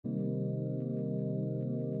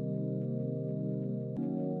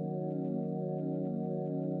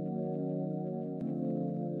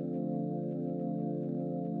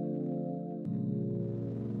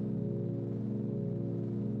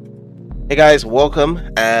Hey guys, welcome,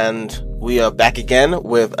 and we are back again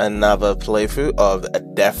with another playthrough of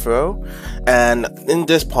Deathrow. And in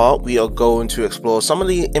this part, we are going to explore some of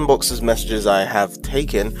the inboxes messages I have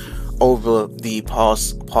taken over the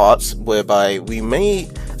past parts, whereby we may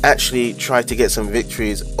actually try to get some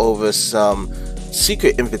victories over some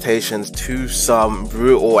secret invitations to some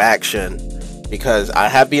brutal action. Because I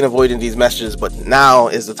have been avoiding these messages, but now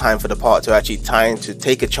is the time for the part to actually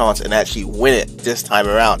take a chance and actually win it this time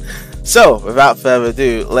around. So, without further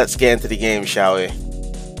ado, let's get into the game, shall we?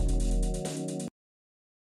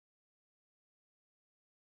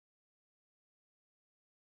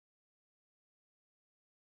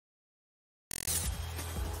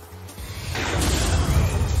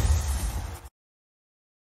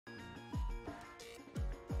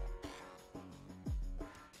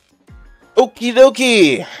 Okie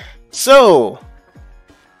dokie! So,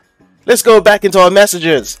 let's go back into our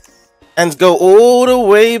messages and go all the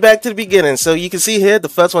way back to the beginning. So you can see here, the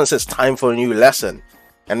first one says time for a new lesson.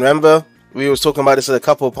 And remember, we was talking about this a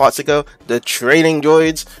couple of parts ago, the training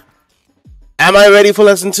droids. Am I ready for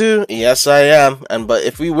lesson 2? Yes, I am. But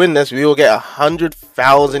if we win this, we will get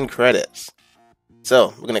 100,000 credits.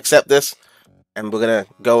 So we're gonna accept this, and we're gonna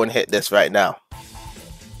go and hit this right now.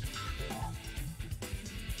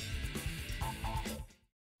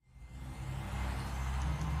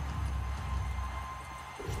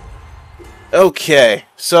 Okay,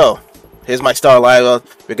 so here's my star lineup.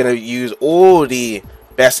 We're gonna use all the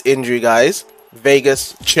best injury guys: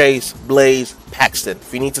 Vegas, Chase, Blaze, Paxton.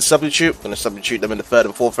 If we need to substitute, we're gonna substitute them in the 3rd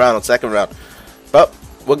and 4th round or 2nd round. But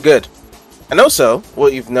we're good. And also,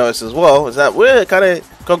 what you've noticed as well is that we're kind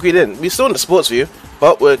of concrete in. We're still in the sports view,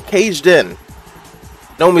 but we're caged in.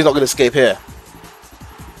 Nobody's not gonna escape here.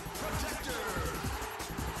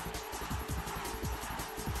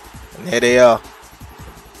 And here they are.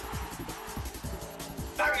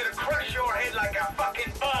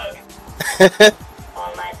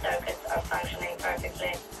 All my circuits are functioning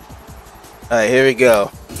perfectly. Alright, here we go.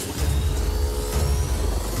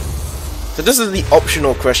 So this is the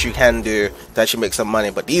optional crush you can do to actually make some money,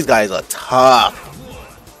 but these guys are tough.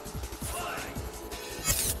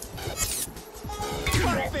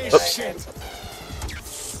 Oops.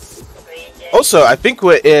 Also, I think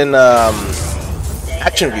we're in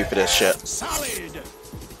action view for this shit.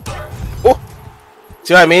 Oh,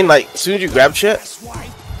 see what I mean? Like, as soon as you grab shit.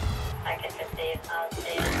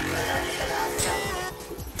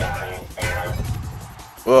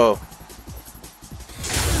 Whoa.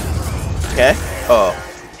 Okay. Oh.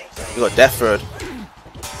 We got Deathrow.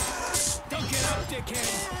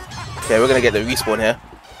 Okay, we're gonna get the respawn here.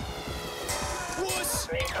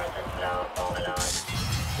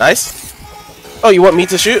 Nice. Oh, you want me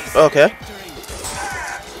to shoot? Okay.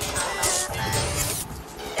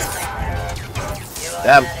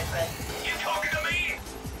 Damn.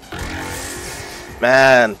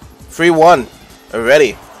 Man. 3-1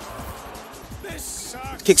 already.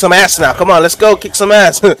 Kick some ass now. Come on, let's go. Kick some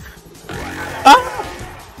ass. Ah!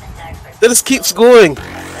 That just keeps going.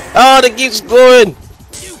 Oh, that keeps going.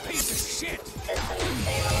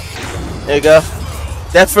 There you go.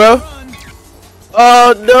 Deathrow.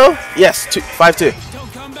 Oh, no. Yes, 5-2.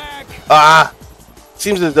 Ah.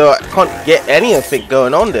 Seems as though I can't get anything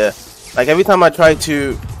going on there. Like, every time I try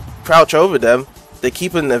to crouch over them, they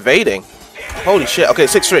keep on evading. Holy shit. Okay,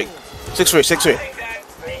 6-3. 6-3, 6-3.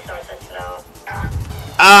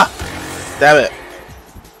 Ah! Damn it.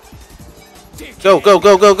 Go, go,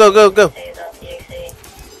 go, go, go, go, go.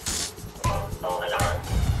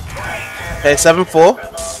 Okay, 7-4.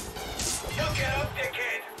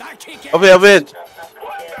 Over here, over here.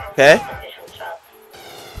 Okay.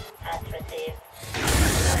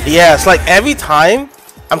 Yeah, it's like every time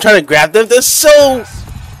I'm trying to grab them, they're so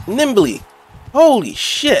nimbly. Holy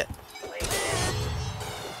shit.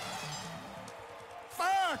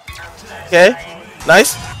 Okay.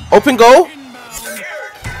 Nice. Open goal.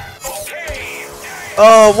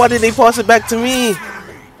 Oh, why did they pass it back to me?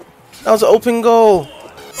 That was an open goal.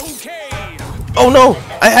 Oh no,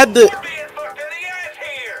 I had the...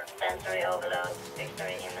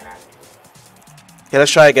 Okay,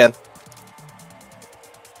 let's try again.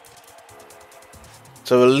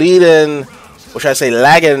 So we're leading, or should I say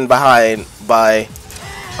lagging behind by...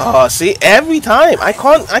 Oh, see, every time. I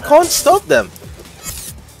can't stop them.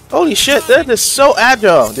 Holy shit, they're just so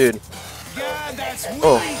agile, dude.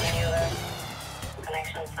 Oh.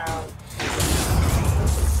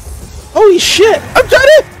 Holy shit! I'm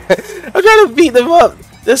trying to beat them up.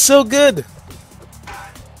 They're so good.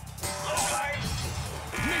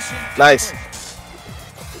 Nice.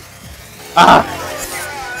 Ah!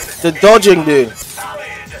 The dodging, dude.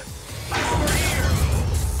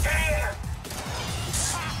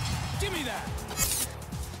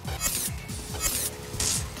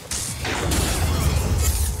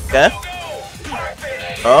 Okay.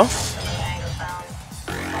 Oh.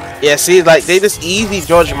 Yeah, see, like, they just easy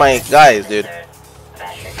dodge my guys, dude.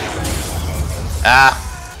 Ah.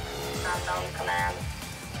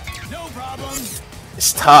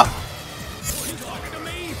 It's tough.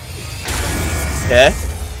 Okay.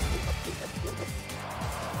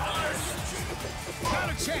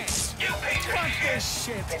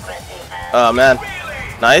 Oh, man.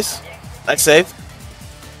 Nice. Nice save.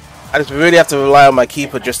 I just really have to rely on my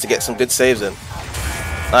keeper just to get some good saves in.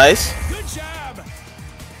 Nice.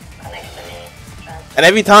 And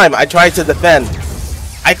every time I try to defend,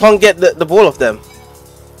 I can't get the ball off them.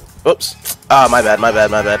 Oops. Ah, my bad, my bad,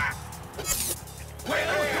 my bad.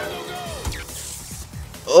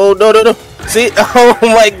 Oh, no, no, no. See? Oh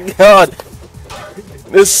my god.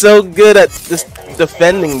 They're so good at this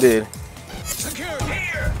defending, dude.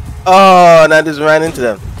 Oh, and I just ran into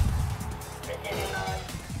them.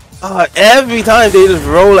 Oh, every time they just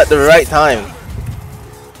roll at the right time.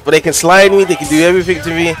 But they can slide me, they can do everything to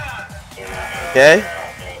me. Okay?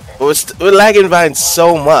 But we're lagging behind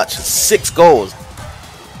so much. 6 goals.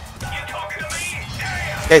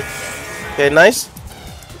 Okay. Okay, nice.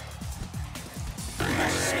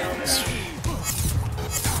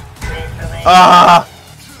 Ah!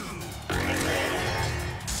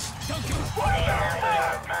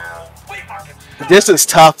 This is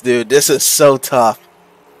tough, dude. This is so tough.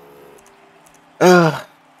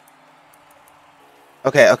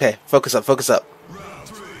 Okay, okay. Focus up, focus up.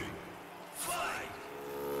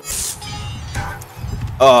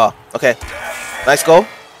 Oh, okay. Nice goal.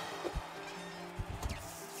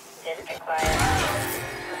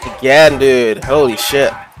 Again, dude. Holy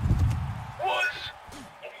shit.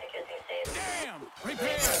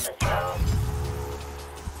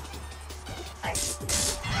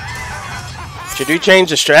 Should we change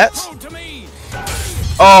the strats?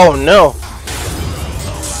 Oh no.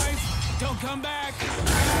 Don't come back.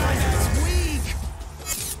 That's weak.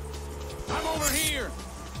 I'm over here.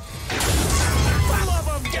 For love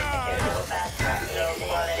of God.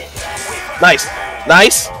 Nice.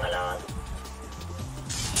 Nice.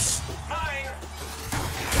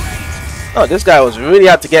 Oh, this guy was really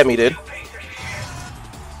out to get me, dude.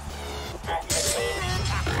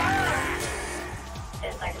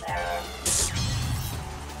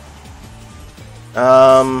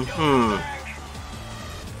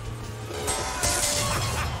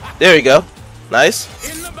 There we go. Nice.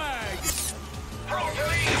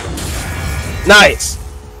 Nice.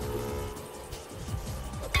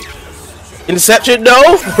 Interception?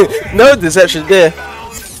 No. No deception there.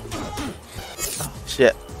 Oh,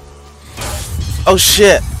 shit. Oh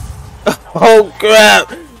shit. Oh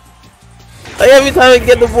crap. Like every time I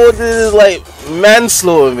get the ball, this is like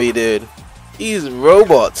manslaughter me, dude. These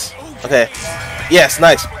robots. Okay. Yes,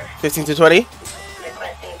 nice. 15 to 20.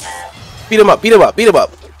 Beat him up, beat him up, beat him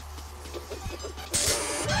up.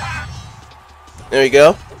 There we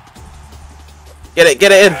go. Get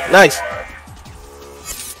it in. Nice.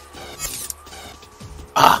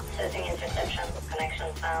 Ah.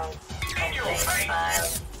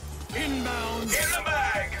 Inbound in the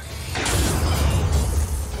bag.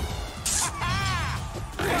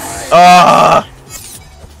 Ah.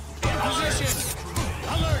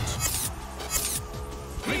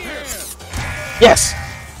 Yes.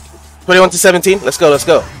 21 to 17. Let's go. Let's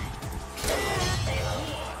go.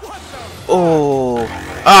 Oh.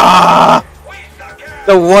 Ah.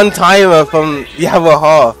 The one timer from the other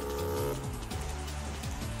half.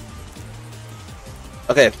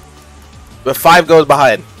 Okay. We're 5 goals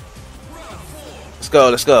behind. Let's go.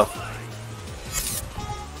 Let's go.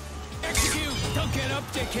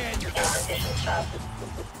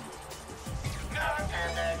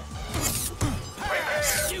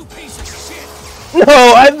 No,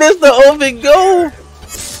 I missed the open goal.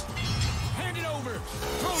 Hand it over.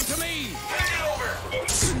 Throw it to me.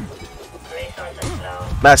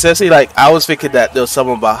 Man, seriously, like I was thinking that there was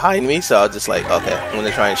someone behind me, so I was just like, okay, I'm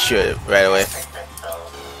gonna try and shoot it right away.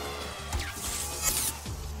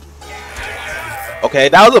 Okay,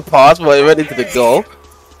 that was a pause, but it went into the goal.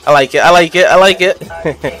 I like it. I like it. I like it.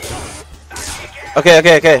 Okay,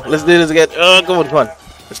 okay, okay. Let's do this again. Oh, come on, come on.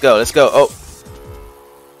 Let's go. Let's go. Oh.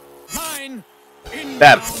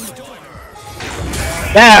 Bam.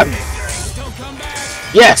 Bam.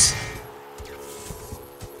 Yes.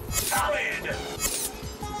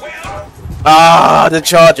 Ah, the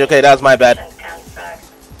charge. Okay, that was my bad.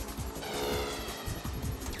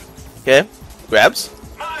 Okay. Grabs.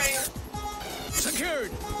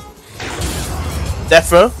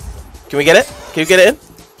 Deathrow. Can we get it? Can you get it in?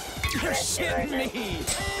 You're shitting me.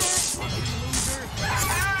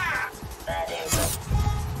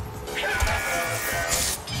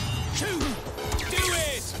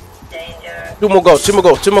 Two more goals, two more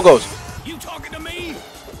goals, two more goals. You talking to me?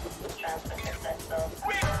 Transfer successful.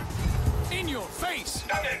 In your face.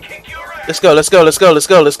 Let's go, let's go, let's go, let's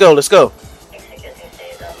go, let's go, let's go. Executing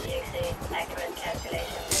save.exe. Accurate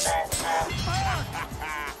calculations that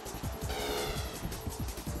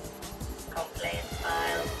complete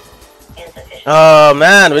file. Insufficient. Oh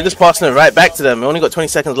man, we're just passing it right back to them. We only got 20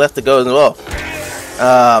 seconds left to go as well.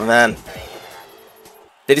 Oh man.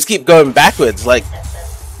 They just keep going backwards, like...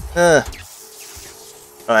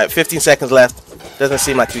 Alright, 15 seconds left. Doesn't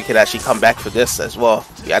seem like we could actually come back for this as well.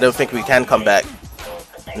 Yeah, I don't think we can come back.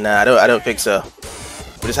 Nah, I don't think so.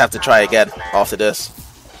 We just have to try again after this.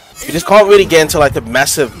 We just can't really get into like a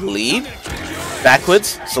massive lead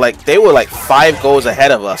backwards. So like, they were like 5 goals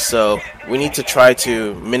ahead of us, so we need to try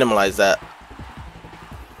to minimize that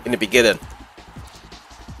in the beginning.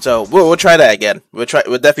 So we'll try that again. We'll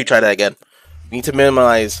definitely try that again. We need to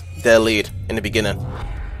minimize their lead in the beginning.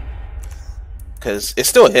 Because it's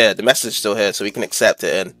still here. The message is still here, so we can accept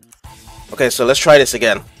it in. Okay, so let's try this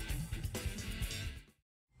again.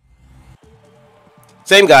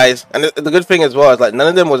 Same guys. And the good thing as well is like none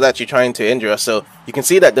of them was actually trying to injure us. So you can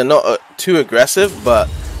see that they're not too aggressive, but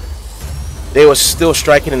they were still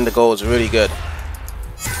striking in the goals really good.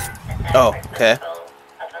 Oh, okay.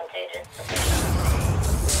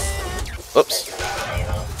 Oops.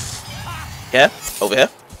 Yeah, over here.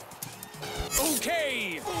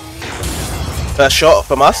 Okay. First shot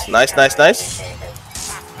from us. Nice, nice, nice.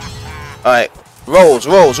 Alright. Rolls,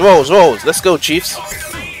 rolls, rolls, rolls. Let's go, Chiefs.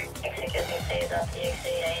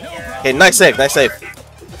 Okay, nice save, nice save.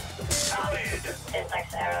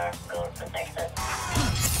 Syntax error. Goal protected.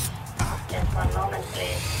 Just 1 moment,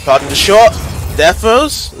 please. Pardon the shot.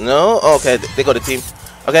 Deathrows? No? Okay, they got a team.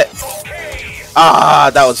 Okay. Ah,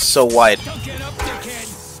 that was so wide. Don't get up,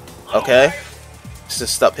 dickhead. Okay. Let's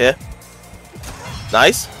just stop here.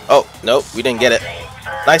 Nice. Oh, no, we didn't get it.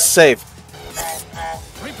 Nice save.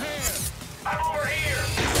 Repair.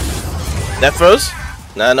 Deathrows?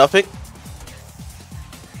 Nah, nothing.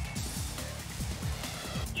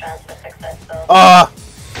 Transfer successful. Ah!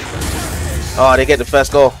 Oh, they get the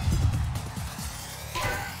first goal.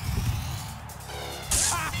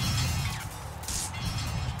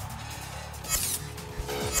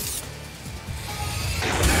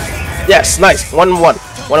 Yes, nice. 1-1.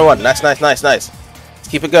 1-1. Nice, nice, nice, nice. Let's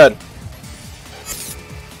keep it going.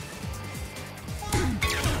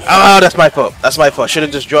 Ah, that's my fault. That's my fault. Should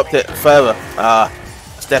have just dropped it further. Ah,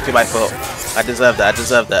 that's definitely my fault. I deserve that. I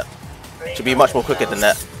deserve that. Should be much more quicker than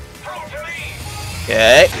that.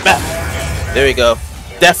 Okay. There we go.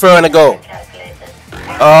 Deathrow and a goal.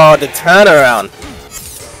 Oh, the turnaround.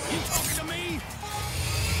 You talking to me?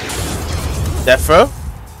 Deathrow.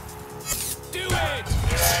 Do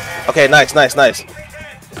it. Okay, nice, nice, nice.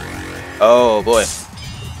 Oh boy.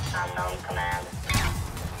 Unknown command.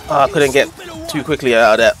 Oh, I couldn't get too quickly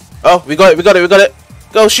out of that. Oh, we got it, we got it, we got it.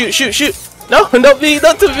 Go, shoot, shoot, shoot. No, not me,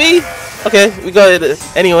 not to me. Okay, we got it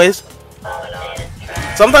anyways.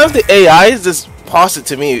 Sometimes the AIs just pass it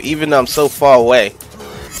to me even though I'm so far away.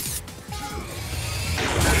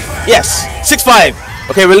 Yes, 6-5.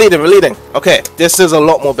 Okay, we're leading, we're leading. Okay, this is a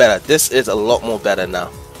lot more better. This is a lot more better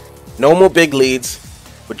now. No more big leads.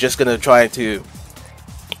 We're just going to try to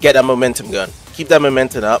get that momentum going. Keep that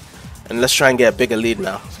momentum up. And let's try and get a bigger lead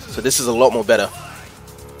now. So this is a lot more better.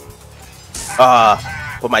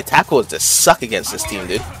 But my tackles just suck against this team,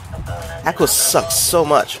 dude. Tackles suck so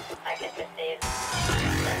much.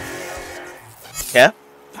 Yeah?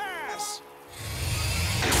 Pass.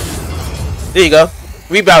 There you go.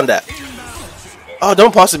 Rebound that. Oh,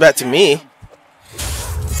 don't pass it back to me.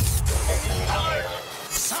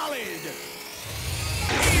 Solid.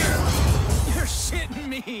 You're shitting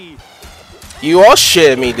me. You are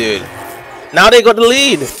shitting me, dude. Now they got the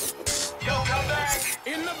lead.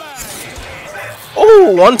 In the bag.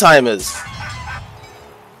 Oh, one-timers.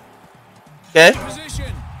 Okay.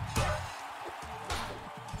 Position.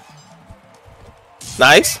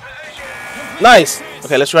 Nice. Nice.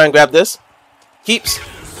 Okay, let's try and grab this. Keeps.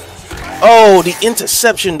 Oh, the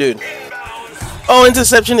interception, dude. Oh,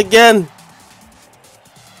 interception again.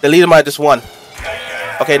 The leader might just won.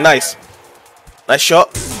 Okay, nice. Nice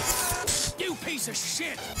shot. You piece of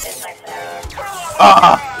shit.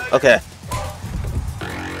 Ah, okay.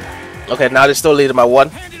 Okay, now they're still leading by 1.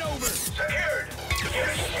 Hand it over.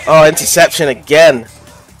 Oh, interception again.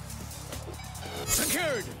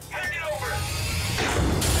 Secured.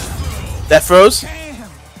 Deathrows. Damn.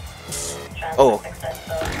 Oh.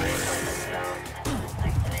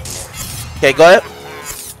 Okay, got it.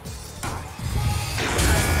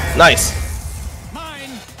 Nice.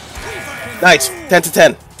 Mine. Nice. 10 to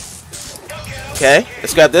 10. Okay,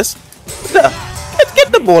 let's grab this. mister!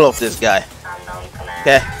 Get the ball off this guy. Unknown command.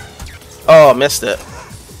 Okay. Oh, missed it.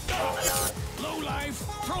 Overload. Low life.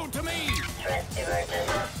 Throw to me. Threat diverted.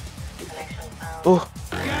 Connection found. Ooh.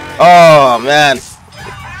 Oh, man.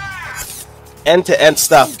 End-to-end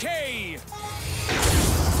stuff. Okay.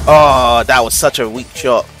 Oh, that was such a weak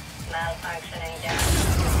shot. Malfunctioning down.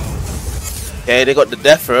 Okay, they got the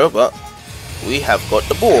death throw, but we have got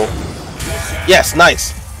the ball. Yes,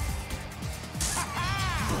 nice.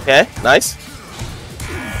 Okay, nice.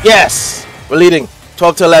 Yes! We're leading.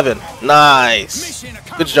 12 to 11. Nice.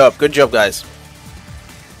 Good job, guys.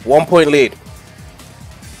 1 point lead.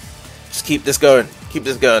 Just keep this going. Keep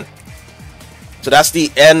this going. So that's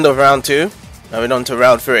the end of round 2. Now we're on to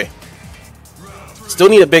round 3. Still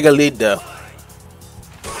need a bigger lead though.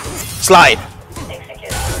 Slide.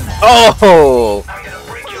 Execute. Oh!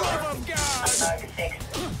 Authority fixed.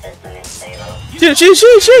 System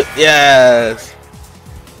unstable. Shoot! Yes.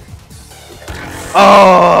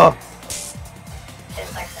 Oh!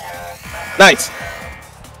 Syntax error. Nice.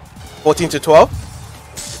 14 to 12.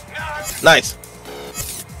 Nice.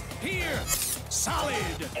 Here. Solid.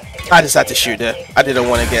 I just had to shoot there. I didn't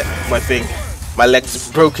want to get my legs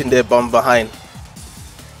broken there from behind.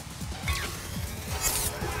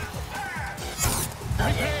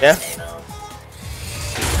 Yeah?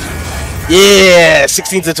 Yeah!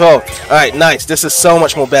 16 to 12. Alright, nice. This is so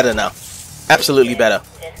much more better now. Absolutely better.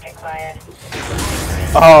 Disk acquired.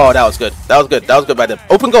 Oh, that was good. That was good by them.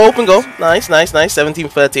 Open goal. Nice.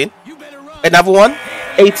 17-13. You better run. Another one.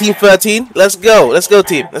 18-13. Let's go,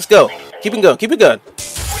 team. Let's go. Keep it going.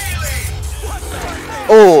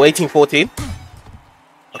 Oh, 18-14.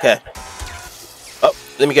 Okay. Oh,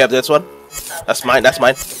 let me grab this one. That's mine.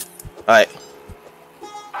 Alright.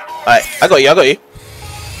 I got you.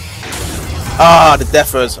 Ah, the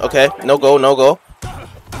death throws. Okay. No go.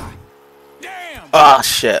 Damn. Ah,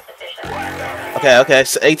 shit. Okay.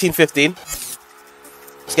 So 18-15.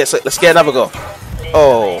 Let's get another goal.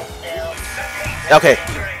 Oh.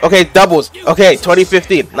 Okay, doubles. Okay,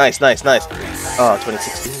 2015. Nice. Oh,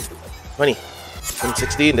 2016.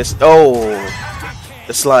 2016. This. Oh,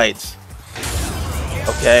 the slides.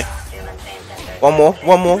 Okay. One more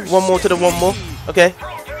to the one more. Okay.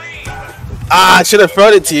 Ah, I should have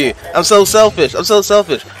thrown it to you. I'm so selfish.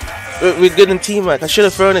 We're good in teamwork. I should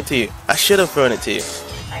have thrown it to you.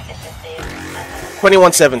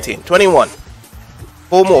 21-17. 21.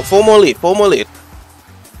 Four more lead.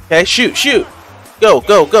 Okay, shoot. Go.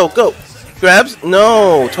 Grabs?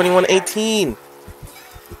 No. 21-18.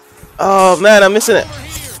 Oh, man, I'm missing it.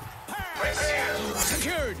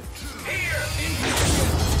 Secured.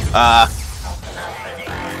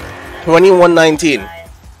 21-19.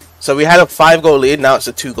 So we had a 5-goal lead. Now it's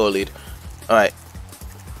a 2-goal lead. Alright.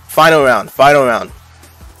 Final round.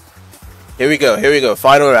 Here we go.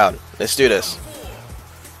 Final round. Let's do this.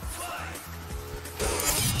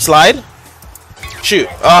 Slide. Shoot.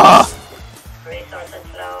 Ah! Resources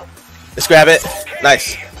low. Let's grab it.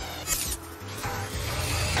 Nice.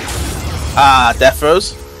 Ah, death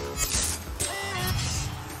throws.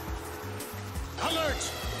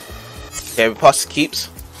 Alert. Okay, we pass the keeps.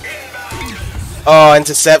 Oh,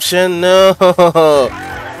 interception. No.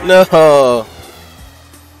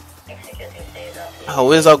 Executing data. Oh,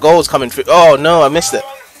 where's our goals coming through? Oh, no, I missed it.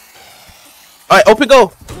 Alright, open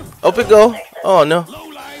goal. Oh, no. Low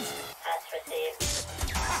life. Pass received.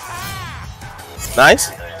 Nice.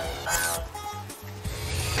 Algorithm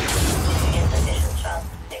found. Insufficient trust.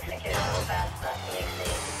 Executable pass.exe.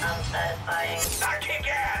 Unsatisfying.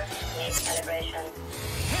 Need calibration.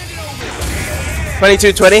 Hand it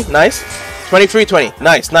over. 22-20. Nice. 23-20.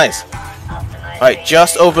 Nice. Optimizing. Alright,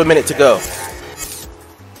 just over a minute to go.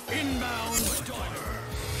 Inbound.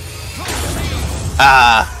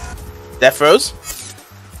 Ah. Death throws.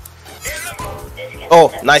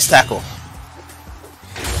 Oh, nice tackle.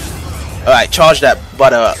 Alright, charge that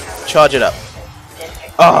butter up. Charge it up.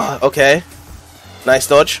 Oh, okay. Nice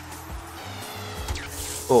dodge.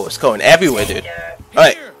 Oh, it's going everywhere, dude.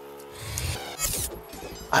 Alright.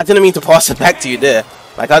 I didn't mean to pass it back to you there.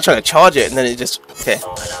 Like, I was trying to charge it, and then it just... Okay.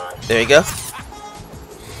 There you go.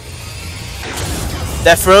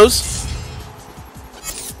 Death throws.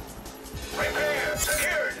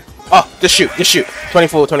 Oh, just shoot.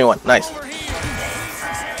 24-21. Nice.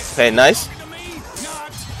 Okay, nice.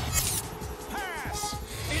 Pass.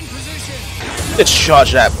 In position. Just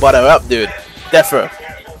charge that butter up, dude. Death throw.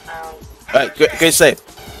 Connection found. Alright, great save.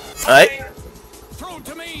 Alright. Throw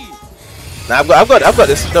to me. Now I've got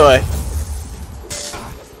this. Don't worry.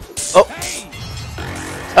 Oh.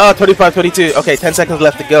 Oh, 25-22. Okay, 10 seconds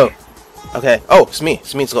left to go. Okay. Oh, it's me.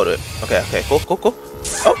 It's me to go to it. Okay, cool.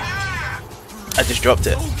 Oh. I just dropped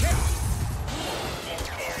it.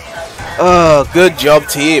 Oh, good job,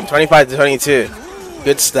 team. 25 to 22.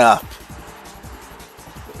 Good stuff.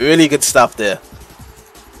 Really good stuff there.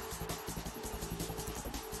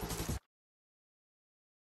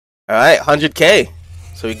 Alright, 100k.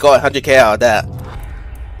 So we got 100k out of that.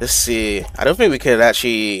 Let's see. I don't think we can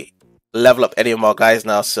actually level up any of our guys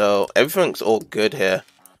now, so everything's all good here,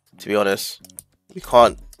 to be honest. We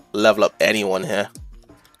can't level up anyone here.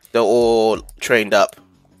 They're all trained up.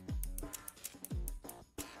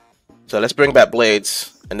 So let's bring back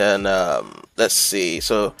blades, and then let's see.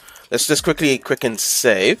 So let's just quick and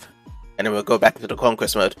save, and then we'll go back into the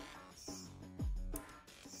conquest mode.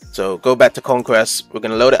 So go back to conquest. We're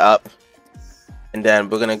gonna load it up, and then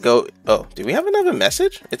we're gonna go. Oh, do we have another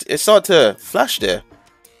message? It started to flash there.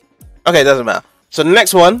 Okay, it doesn't matter. So the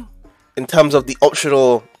next one, in terms of the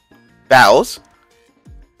optional battles,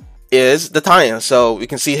 is the Titans. So we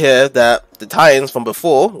can see here that the Titans from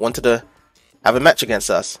before wanted to have a match against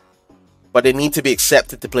us, but they need to be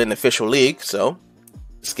accepted to play in the official league. So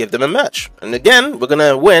let's give them a match. And again, we're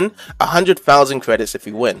gonna win 100,000 credits if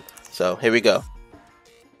we win. So here we go.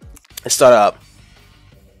 Let's start up.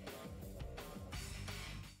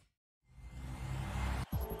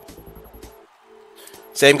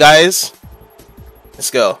 Same guys. Let's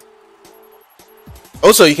go.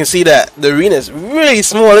 Also, you can see that the arena is really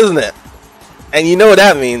small, isn't it? And you know what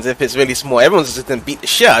that means if it's really small. Everyone's just gonna beat the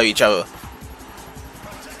shit out of each other.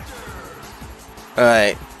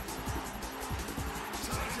 Alright.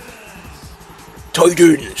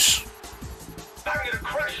 Titans. I'm gonna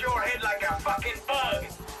crush your head like a fucking bug.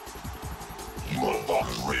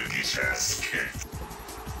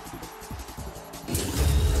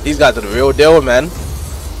 These guys are the real deal, man.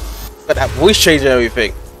 Got that voice change and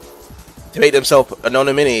everything to make themselves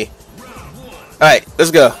anonymity. Alright,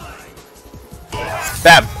 let's go.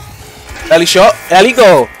 Bam. Early shot. Early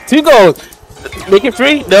goal. 2 goals. Make it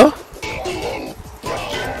 3. No.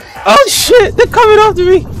 Oh shit, they're coming after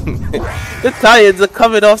me. The Titans are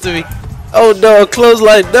coming after me. Oh no,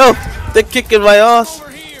 clothesline. No. They're kicking my ass.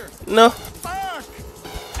 No.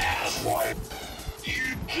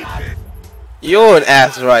 You're an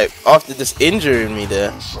ass right after just injuring me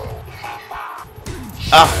there.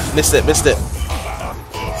 Ah, missed it.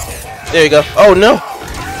 There you go. Oh no,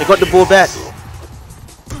 they got the ball back.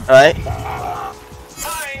 Alright,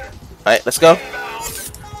 let's go.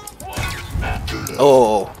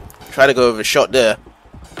 Oh, try to go over a shot there.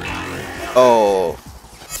 Oh,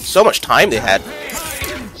 so much time they had.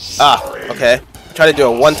 Ah, okay. Try to do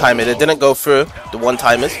a one-timer. It didn't go through the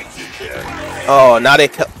one-timers. Oh, now they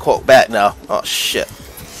caught back now. Oh shit.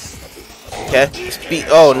 Okay, let's beat.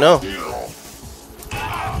 Oh no.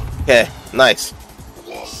 Okay, nice.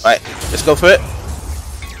 Alright, let's go for it.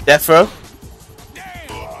 Deathrow.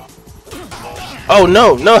 Oh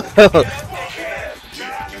no, no.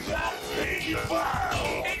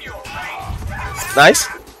 Nice.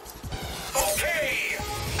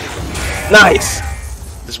 Nice.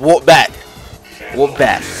 Just walk back. Walk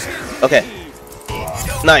back. Okay.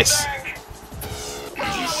 Nice.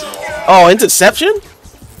 Oh, interception?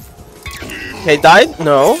 Okay, died?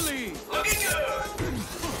 No.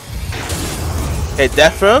 Okay,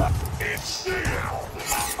 Deathrow.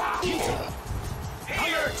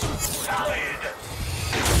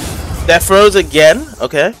 Deathrows again.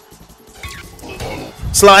 Okay.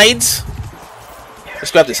 Slides.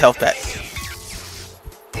 Let's grab this health pack.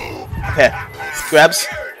 Okay. Grabs.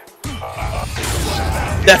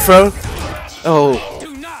 Deathrow. Oh.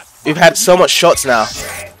 We've had so much shots now.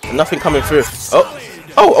 Nothing coming through. Oh.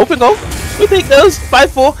 Oh, open goal. We take those.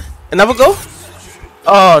 5-4. Another goal.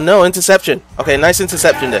 Oh no, interception. Okay, nice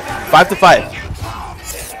interception there. 5 to 5.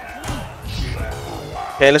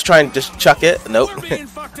 Okay, let's try and just chuck it. Nope.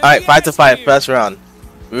 Alright, 5 to 5, first round.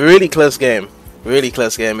 Really close game. Really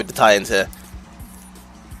close game with the Titans here.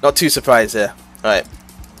 Not too surprised here. Alright.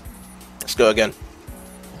 Let's go again.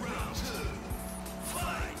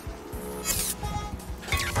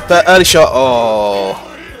 But early shot. Oh.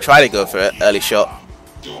 Try to go for it. Early shot.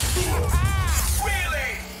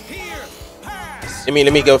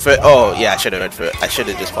 Let me go for it. Oh, yeah, I should have went for it. I should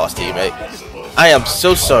have just passed to you, mate. I am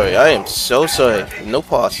so sorry. I am so sorry. No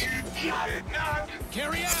pass.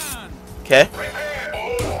 Okay.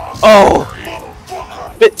 Oh!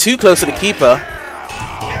 Bit too close to the keeper.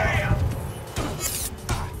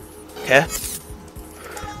 Okay.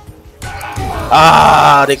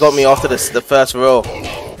 Ah, they got me after the first row.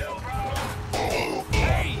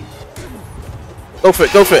 Go for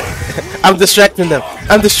it, go for it. I'm distracting them.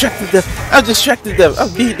 I'm distracting them. I'm distracting them.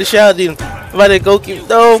 I'm beating the shit out of them. By the goalkeeper.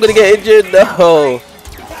 No, I'm gonna get injured. No.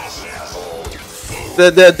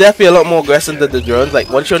 They're definitely a lot more aggressive than the drones.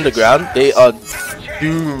 Like once you're on the ground, they are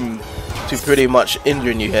doomed to pretty much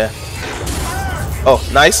injuring you here. Oh,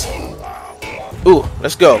 nice. Ooh,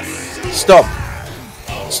 let's go. Stomp.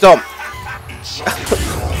 Stomp.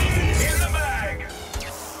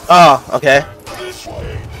 Ah, okay.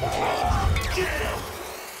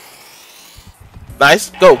 Nice.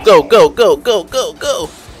 Go, go, go, go, go, go, go.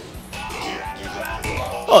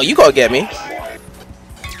 Oh, you can't get me.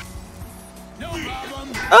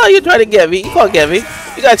 Oh, you're trying to get me. You can't get me.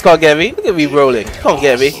 You guys can't get me. Look at me rolling. You can't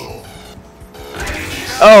get me.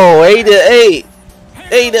 Oh, 8 to 8.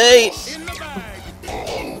 8 to 8.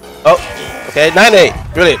 Oh, okay. 9 to 8.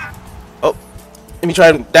 Brilliant. Oh, let me try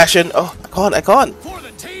and dash in. Oh, I can't. I can't.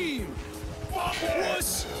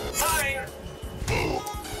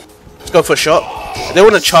 Let's go for a shot. I didn't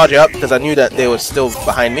want to charge up because I knew that they were still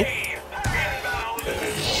behind me.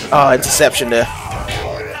 Ah, interception there.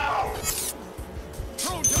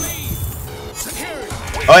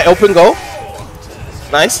 Alright, open goal.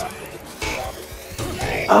 Nice.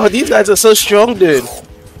 Oh, these guys are so strong, dude.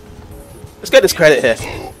 Let's get this credit here.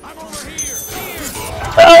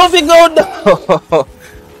 Oh, open goal, no!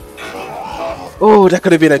 Oh, that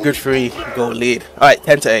could have been a good 3-goal lead. Alright,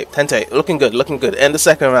 10 to 8. 10 to 8. Looking good, looking good. End the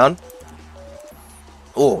second round.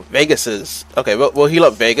 Oh, Vegas is... Okay, we'll heal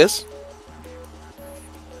up Vegas.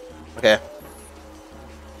 Okay.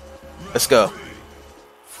 Let's go.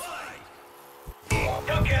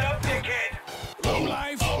 Don't get up, dickhead. Low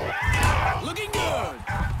life. Looking good.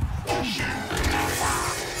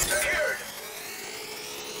 Secured.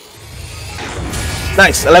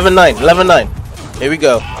 Nice. 11-9. 11-9. Here we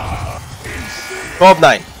go.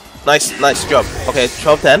 12-9. Nice, nice job. Okay,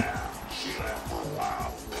 12-10.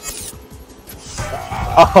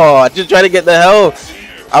 Oh, I just tried to get the hell.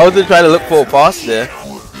 I wasn't trying to look for a pass there.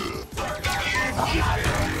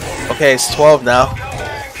 Okay, it's 12 now.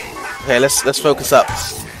 Okay, let's focus up.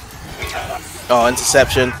 Oh,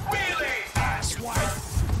 interception.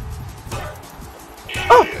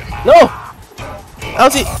 Oh no!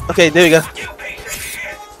 How's he? Okay, there we go.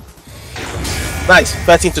 Nice,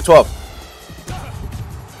 13 to 12.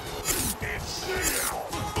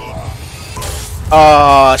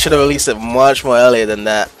 Oh, I should have released it much more earlier than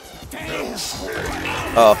that.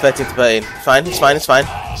 Oh, 13 to 13. Fine, it's fine, it's fine.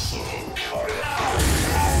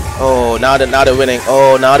 Oh, now they're winning.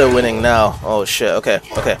 Oh, now they're winning now. Oh shit. Okay,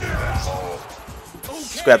 okay.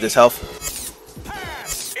 Let's grab this health.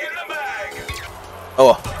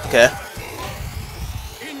 Oh, okay.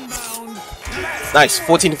 Nice.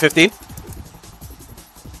 14 to 15.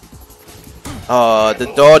 Oh, the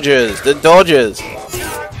Dodgers. The Dodgers.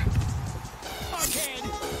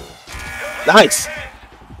 Nice.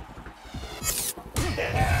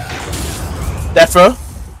 Deathrow.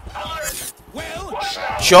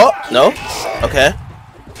 Shot? No? Okay.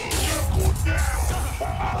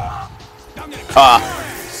 Ah.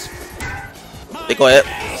 They got it.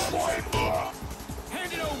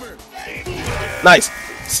 Nice.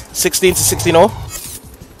 16 to 16 all.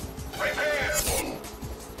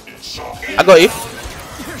 I got you.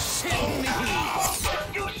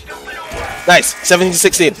 Nice. 17 to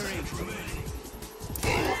 16.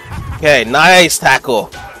 Okay, nice tackle.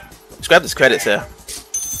 Let's grab this credits here.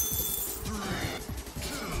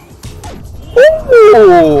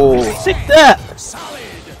 Ooh, sick that.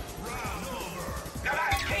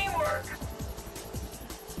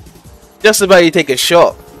 Just about you take a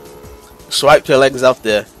shot. Swipe your legs up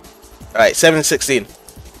there. Alright, 7-16.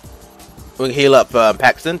 We'll heal up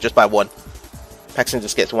Paxton just by 1. Paxton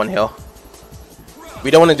just gets 1 heal. We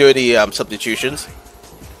don't want to do any substitutions.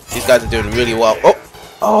 These guys are doing really well. Oh!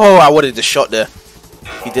 Oh, I wanted the shot there.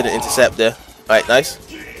 He didn't intercept there. Alright, nice.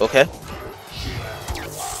 Okay.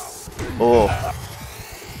 Oh.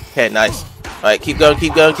 Okay, nice. Alright, keep going,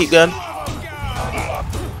 keep going, keep going.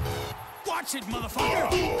 Watch it,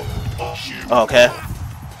 motherfucker. Okay.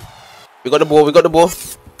 We got the ball, we got the ball.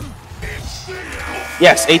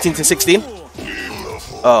 Yes, 18 to 16.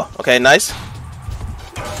 Oh, okay, nice.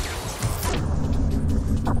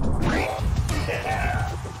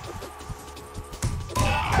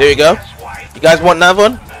 There you go. You guys want another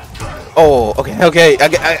one? Oh, okay, okay. I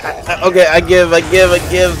give.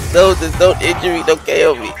 Don't injury, don't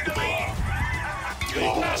KO me.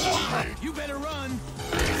 You better run.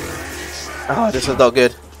 Oh, this is not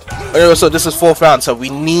good. Anyway, so this is 4th round, so we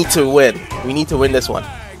need to win. We need to win this one.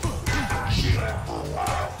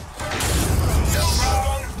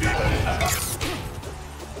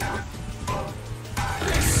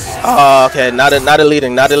 Oh, okay. Now they're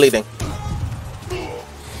leading. Now they're leading.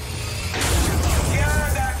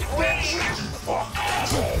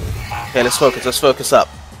 Okay, let's focus. Let's focus up.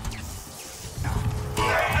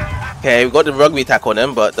 Okay, we got the rugby tackle on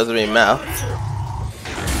him, but doesn't really matter.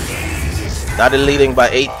 Now they're leading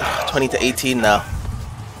by 20 to 18 now.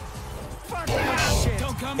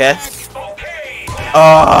 Okay.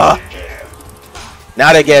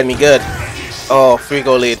 Now they're getting me good. Oh,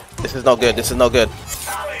 3-goal lead. This is not good. This is not good.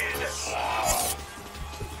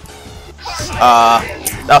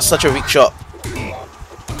 That was such a weak shot.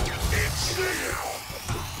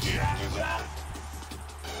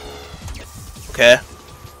 Okay.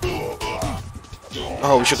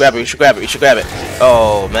 Oh, we should grab it. We should grab it. We should grab it.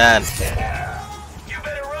 Oh man.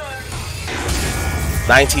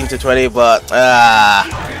 19 to 20, but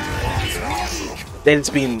they've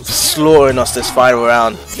just been slaughtering us this final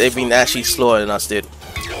round. They've been actually slaughtering us, dude.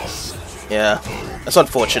 Yeah, that's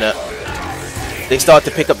unfortunate. They start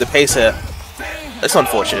to pick up the pace here. It's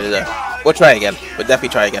unfortunate though. We'll try again. We'll definitely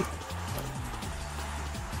try again.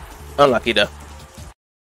 Unlucky though.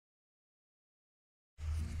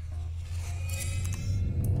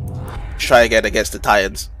 Try again against the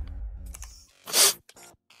Titans.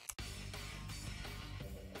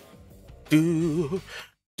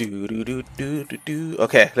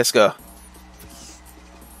 Okay, let's go.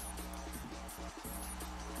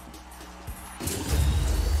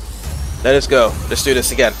 Let us go. Let's do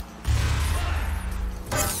this again.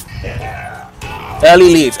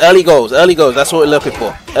 Early leads, early goals, early goals. That's what we're looking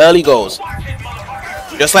for. Early goals.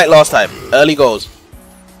 Just like last time. Early goals.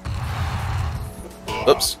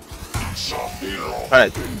 Oops.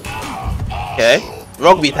 Alright. Okay.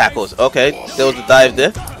 Rugby tackles. Okay. There was a dive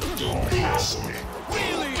there.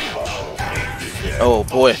 Oh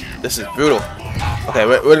boy. This is brutal. Okay,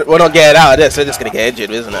 we're not getting out of this. We're just gonna get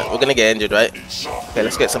injured, isn't it? We're gonna get injured, right? Okay,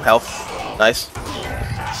 let's get some health. Nice.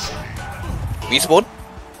 Respawn?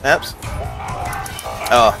 Perhaps?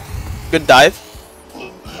 Oh. Good dive.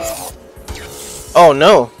 Oh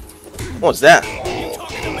no. What's that?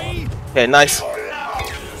 Okay, nice.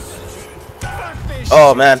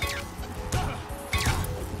 Oh man.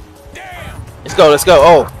 Let's go, let's go.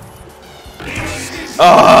 Oh.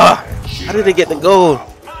 Ah. How did they get the goal?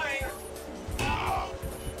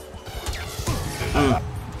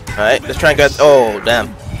 Alright, let's try and get. Oh,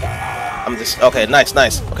 damn. I'm just. Okay, nice,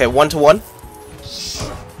 nice. Okay, 1-1.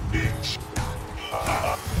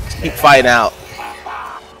 Keep fighting out.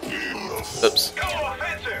 Oops.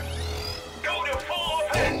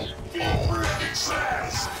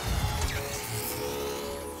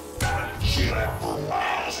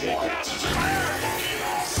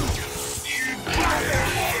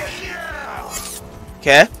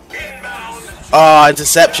 Okay. Oh,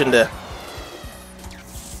 interception there.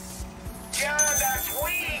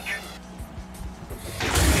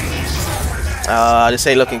 This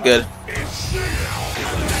ain't looking good.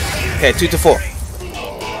 Okay, 2-4.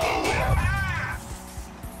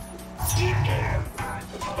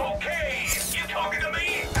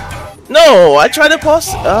 No, I tried to pass.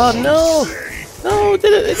 Oh no, no, it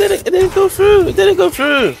didn't go through. It didn't go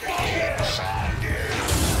through.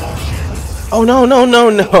 Oh no, no, no,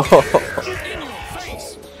 no.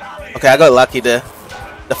 Okay, I got lucky there.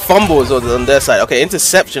 The fumble was on their side. Okay,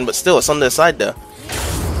 interception, but still, it's on their side there.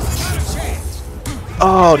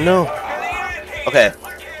 Oh no. Okay,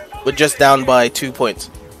 we're just down by 2 points.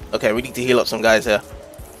 Okay, we need to heal up some guys here.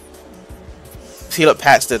 Let's heal up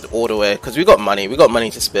Paxton all the way, because we got money. We got money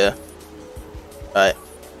to spare. Alright.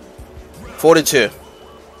 42.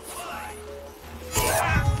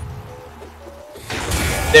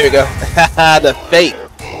 There we go. The fake.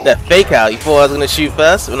 The fake out. You thought I was gonna shoot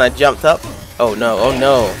first when I jumped up? Oh no, oh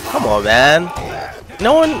no. Come on, man.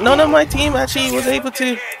 None of my team actually was able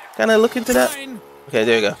to kind of look into that. Okay,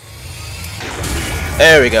 there we go.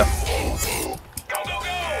 There we go.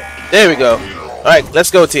 There we go. Alright, let's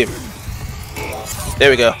go, team. There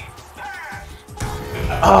we go.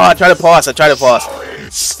 Oh, I tried to pass. I tried to pass.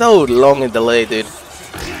 So long and delayed, dude.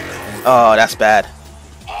 Oh, that's bad.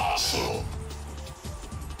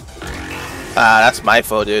 That's my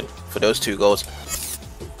fault, dude, for those 2 goals.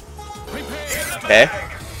 Okay.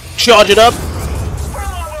 Charge it up.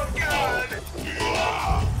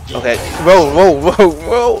 Okay. Roll, roll, roll,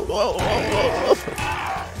 roll, roll, roll.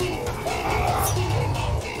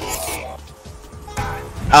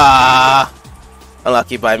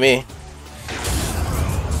 Unlucky by me.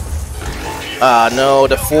 No,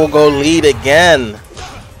 the 4-goal lead again.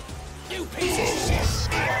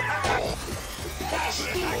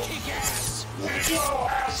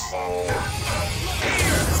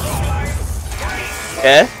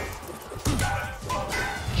 Okay.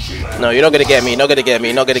 No, you're not gonna get me. Not gonna get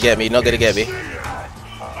me. Not gonna get me. Not gonna get me.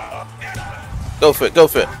 Go for it. Go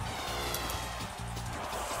for it.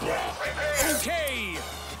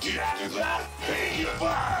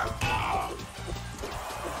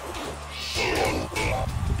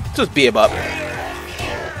 Okay. Just beat him up.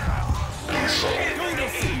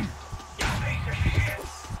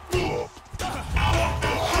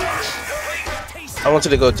 I wanted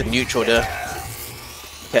to go to neutral there.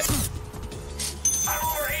 Okay.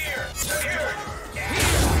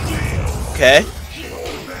 Okay.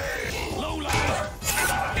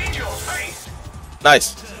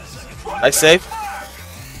 Nice. Nice save.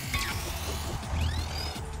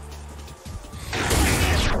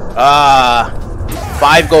 Ah,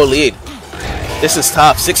 5-goal lead. This is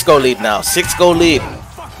tough. 6-goal lead now. 6-goal lead.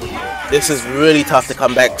 This is really tough to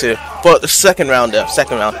come back to. For the second round there.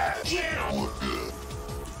 Second round.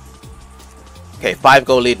 Okay,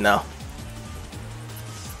 5-goal lead now.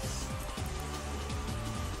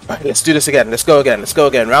 Alright, let's do this again. Let's go again. Let's go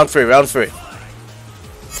again. Round 3. Round 3.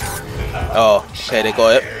 Oh, okay, they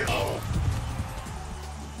got it.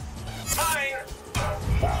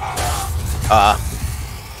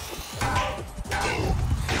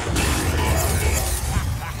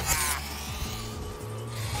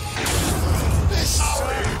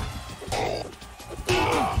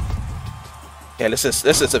 Okay, let's just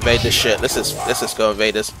evade this shit. Let's just go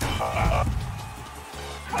evade this.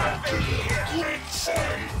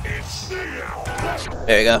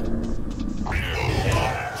 There you go.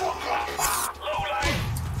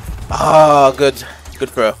 Ah, good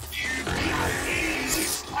throw.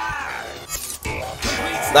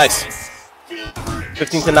 Nice.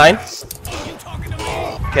 15-9.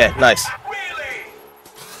 Okay, nice.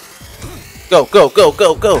 Go, go, go,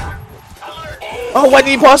 go, go. Oh, why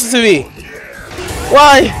did you pass it to me?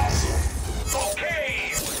 Why?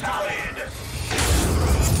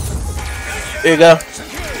 Here you go.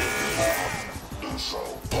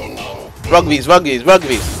 Rugbies, rugbies,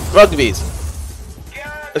 rugbies, rugbies.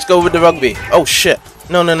 Let's go with the rugby. Oh shit.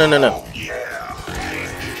 No, no, no, no, no.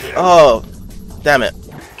 Oh, damn it.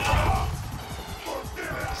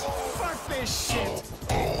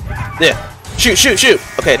 There. Shoot, shoot, shoot.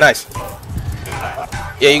 Okay, nice.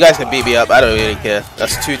 Yeah, you guys can beat me up. I don't really care.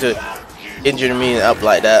 That's 2 to injure me up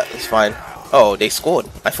like that. It's fine. Oh, they scored.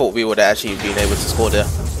 I thought we would have actually been able to score there.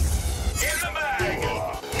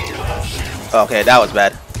 Okay, that was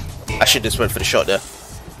bad. I should just went for the shot there.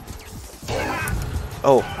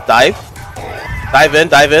 Oh, dive. Dive in,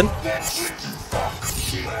 dive in.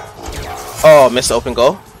 Oh, missed the open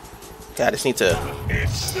goal. Okay, I just need to...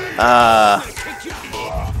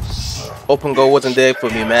 open goal wasn't there for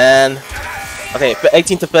me, man. Okay,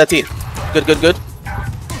 18-13. Good, good, good.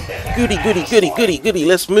 Goody, goody, goody, goody, goody.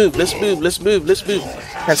 Let's move, let's move, let's move, let's move.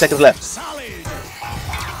 10 seconds left.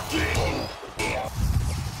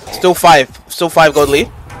 Still 5 goal lead.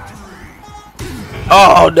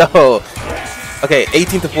 Oh no. Okay,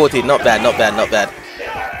 18-14. Not bad, not bad, not bad.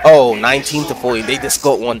 Oh, 19-14. They just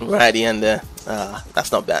got one right at the end there. That's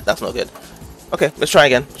not bad. That's not good. Okay, let's try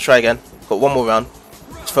again. Let's try again. Got one more round.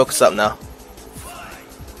 Let's focus up now.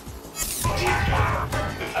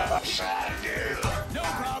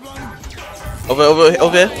 Over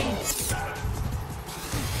here.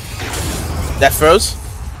 Deathrows.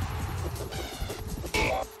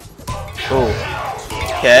 Oh.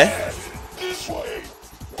 Okay.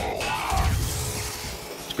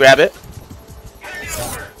 Let's grab it.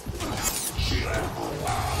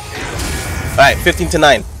 Alright,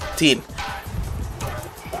 15-9.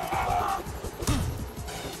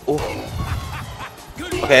 Ooh.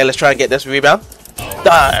 Okay, let's try and get this rebound.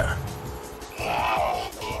 There.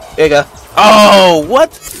 There you go. Oh,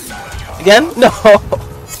 what? Again? No.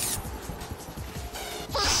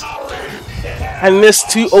 I missed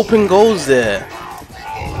 2 open goals there.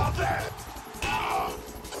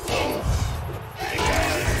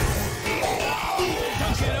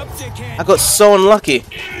 I got so unlucky.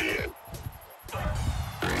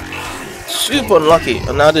 Super unlucky.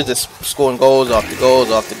 And now they're just scoring goals after goals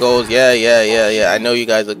after goals. Yeah. I know you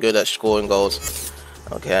guys are good at scoring goals.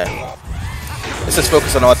 Okay. Let's just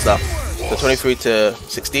focus on our stuff. So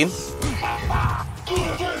 23-16.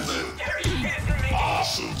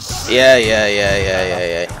 Yeah.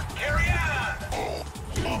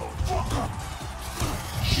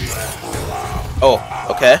 Oh,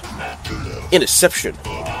 okay. Interception.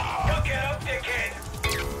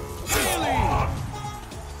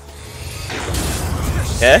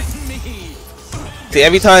 Okay. See,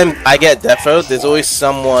 every time I get Deathrow, there's always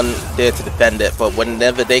someone there to defend it, but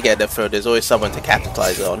whenever they get Deathrow, there's always someone to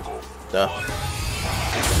capitalize on. So,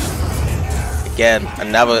 again,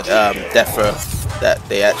 another Deathrow that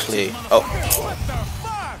they actually... Oh.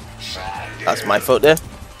 That's my fault there.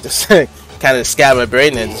 Just kind of scattered my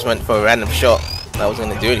brain and just went for a random shot. I wasn't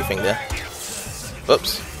going to do anything there.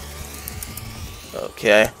 Oops.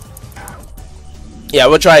 Okay. Yeah,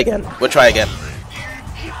 we'll try again.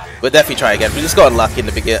 We'll definitely try again. We just got unlucky in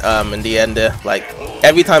the end there. Like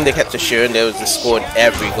every time they kept assuring, there was just scoring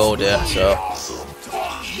every goal there. So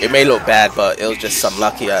it may look bad, but it was just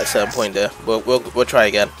unlucky at a certain point there. We'll try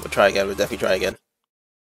again. We'll try again. We'll definitely try again.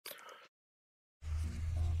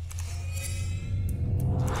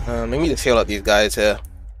 Maybe just heal up these guys here.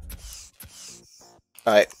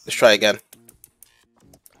 Alright, let's try again.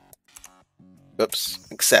 Oops,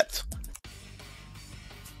 accept.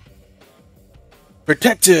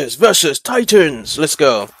 Protectors versus Titans! Let's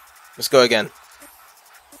go. Let's go again.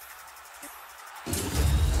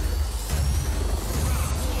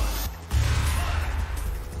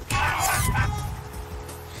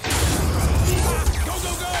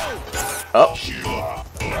 Oh.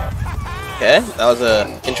 Okay, that was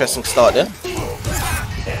an interesting start there.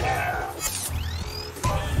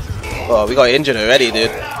 Oh, we got injured already, dude.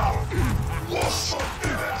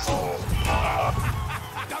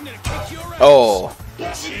 Oh.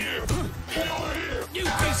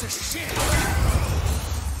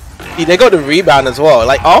 See, they got the rebound as well.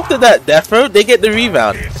 Like, after that Deathrow, they get the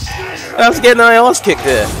rebound. I was getting my ass kicked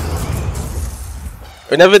there.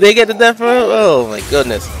 Whenever they get the Deathrow, oh my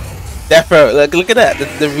goodness. Deathrow, look at that.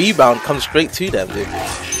 The rebound comes straight to them, dude.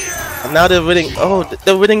 And now they're winning. Oh,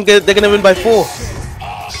 they're winning. They're gonna win by 4.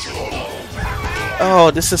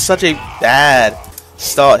 Oh, this is such a bad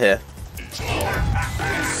start here.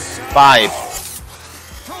 5.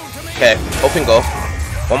 Okay, open goal.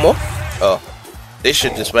 One more? Oh, they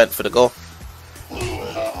should just went for the goal.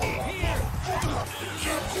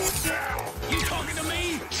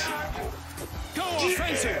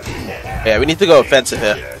 Yeah, we need to go offensive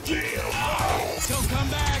here.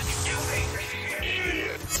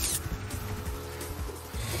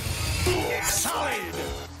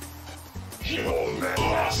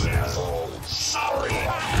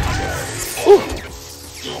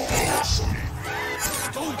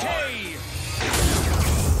 Okay.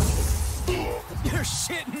 You're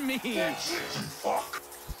shitting me.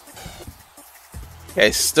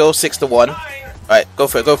 Okay, still 6-1. Alright, go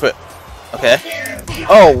for it, go for it. Okay.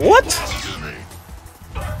 Oh, what?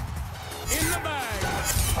 In the bag.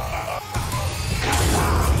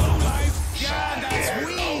 Low life. God, that's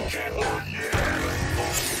weak.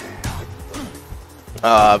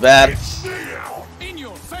 Ah, bad. In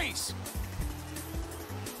your face.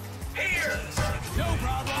 No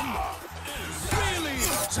problem. Really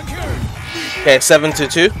secure. Okay,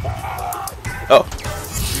 7-2. Oh.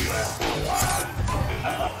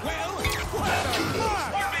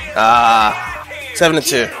 Ah,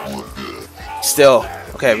 7-2. Still.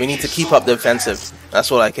 Okay, we need to keep up the offensive.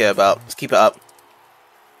 That's what I care about. Let's keep it up.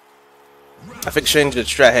 I think changing the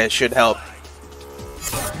strat here should help.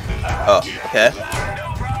 Oh, okay.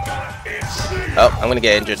 Oh, I'm gonna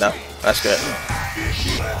get injured now. That's good.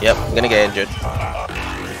 Yep, I'm gonna get injured.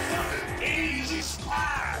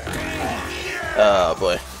 Oh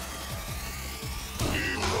boy.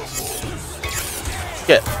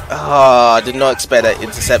 Okay. Oh, I did not expect that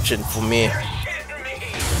interception for me.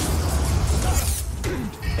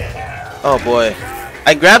 Oh boy.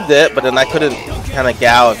 I grabbed it, but then I couldn't kind of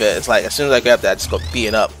get out of it. It's like as soon as I grabbed it, I just got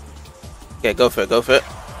beaten up. Okay, go for it, go for it.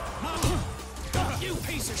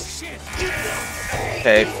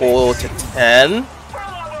 Okay, 4-10.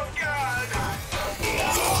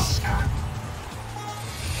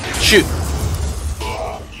 Shoot.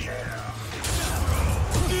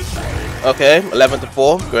 Okay,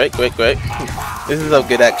 11-4. Great, great, great. This is some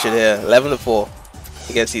good action here. 11-4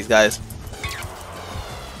 against these guys.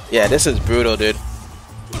 Yeah, this is brutal, dude.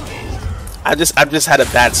 I've just had a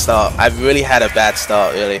bad start. I've really had a bad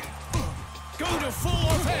start, really.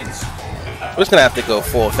 I'm just gonna have to go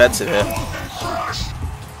full offensive here.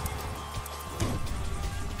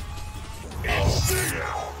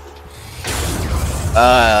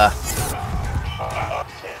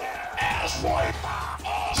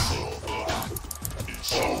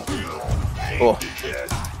 Oh.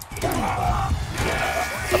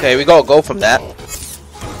 Okay, we gotta go from that.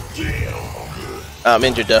 I'm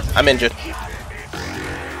injured though. I'm injured.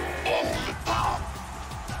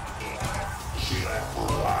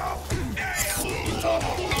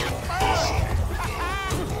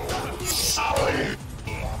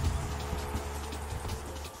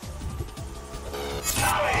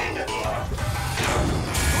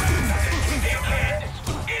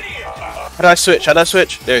 How do I switch? How do I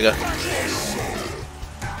switch? There we go.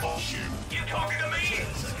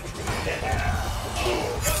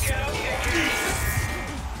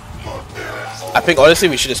 I think honestly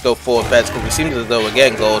we should just go forward bets because we seem as though we're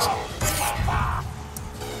getting goals.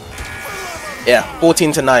 Yeah,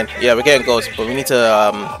 14-9. Yeah, we're getting goals, but we need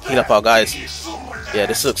to heal up our guys. Yeah,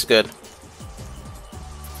 this looks good.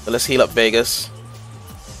 It But let's heal up Vegas.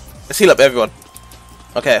 Let's heal up everyone.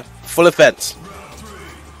 Okay, full offense.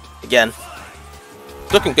 Again.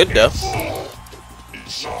 Looking good though.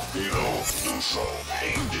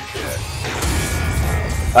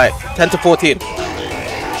 Alright, 10 to 14.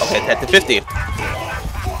 Okay, 10 to 15.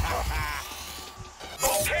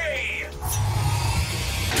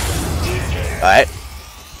 Alright.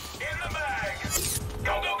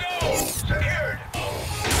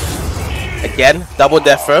 Again, double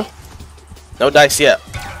Deathrow. No dice yet.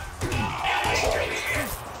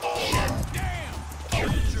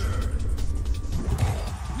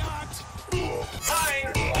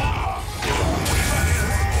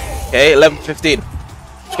 Okay, 11-15.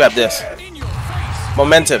 Let's grab this.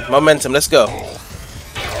 Momentum, momentum, let's go.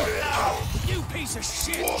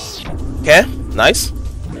 Okay, nice.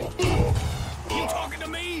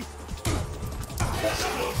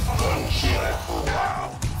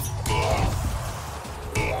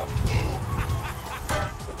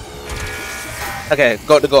 Okay,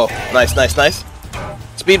 got the goal. Nice, nice, nice.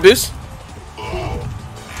 Speed boost.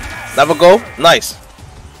 Another goal. Nice.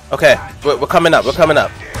 Okay, we're coming up. We're coming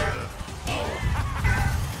up.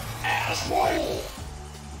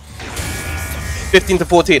 $15 to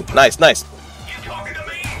 14. Nice, nice.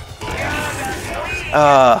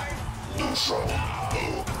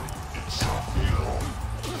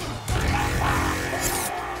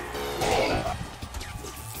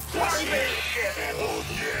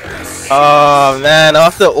 Oh man,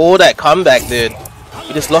 after all that comeback, dude,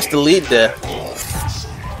 we just lost the lead there.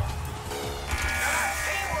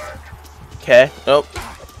 Okay, nope.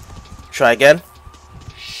 Try again.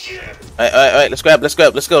 Alright, let's grab, let's go.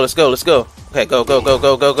 Okay, go.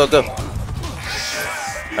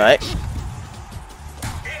 Alright.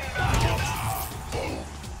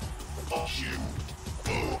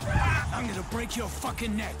 I'm gonna break your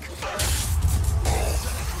fucking neck.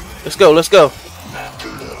 Let's go.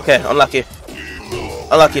 Okay, unlucky.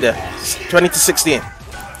 Unlucky there. 20 to 16.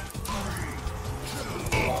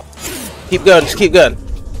 Keep going, just keep going.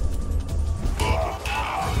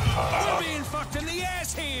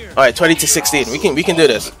 Alright, 20 to 16. We can do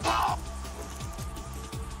this.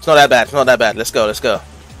 It's not that bad. It's not that bad. Let's go.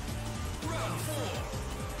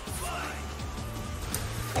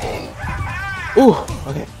 Ooh,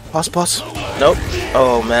 okay. Pause. Nope.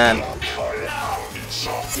 Oh man.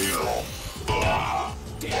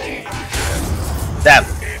 Damn.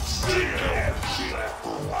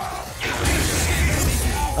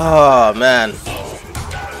 Oh man.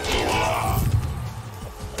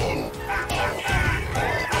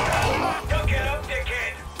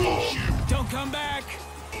 Don't come back.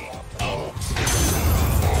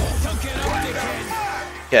 Don't get up, dickhead.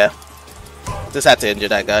 Yeah. Just had to injure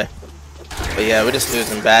that guy. But yeah, we're just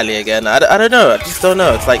losing badly again. I don't know. I just don't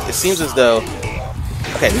know. It's like, it seems as though...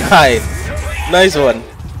 Okay, nice. Nice one.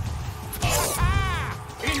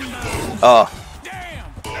 Oh.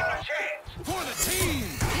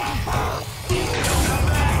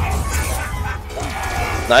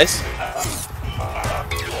 Nice.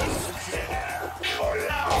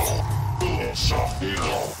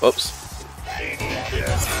 Oops.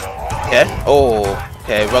 Okay. Oh.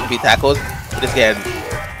 Okay, rugby tackles. We're just getting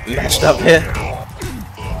matched up here.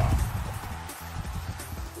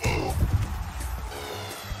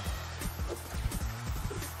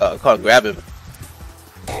 Oh, I can't grab him.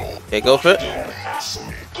 Okay, go for it.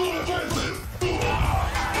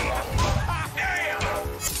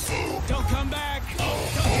 Don't come back.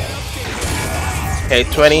 Okay,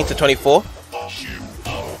 20 to 24.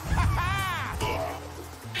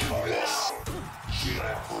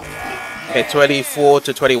 Okay, 24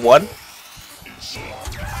 to 21.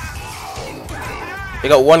 They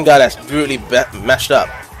got one guy that's brutally mashed up.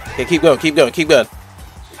 Okay, keep going. Okay.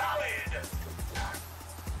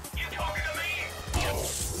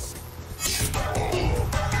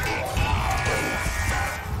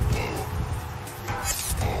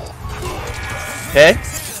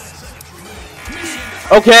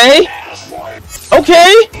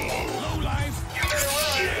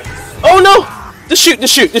 Oh no! The shoot.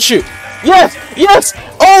 Yes!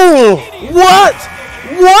 Oh! What?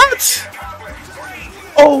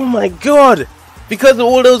 Oh my god! Because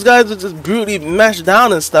all those guys were just brutally mashed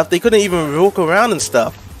down and stuff, they couldn't even walk around and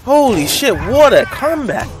stuff. Holy shit, what a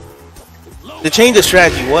comeback! The change of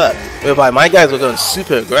strategy worked, whereby my guys were going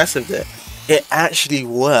super aggressive there. It actually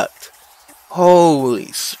worked.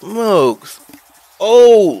 Holy smokes!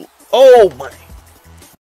 Oh my!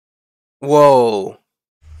 Whoa!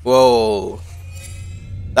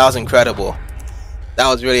 That was incredible. That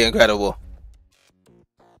was really incredible.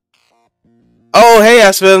 Oh, hey,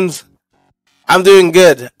 Aspens. I'm doing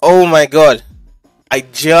good. Oh my god. I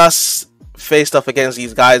just faced off against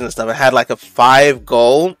these guys and stuff. I had like a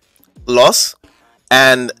 5-goal loss,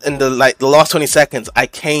 and in the last 20 seconds, I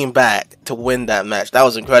came back to win that match. That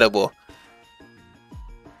was incredible.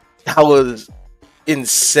 That was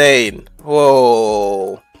insane.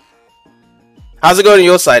 Whoa. How's it going on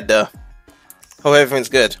your side, though? Hope everything's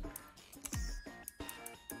good.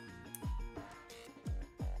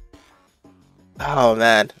 Oh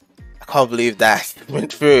man, I can't believe that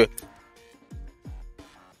went through.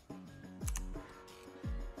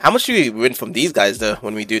 How much do we win from these guys though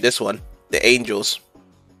when we do this one? The Angels.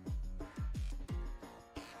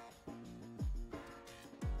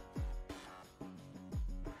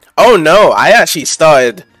 Oh no, I actually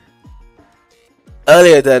started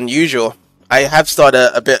earlier than usual. I have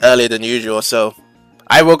started a bit earlier than usual, so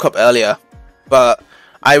I woke up earlier. But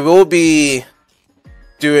I will be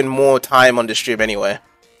doing more time on the stream anyway.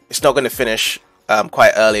 It's not going to finish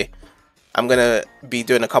quite early. I'm going to be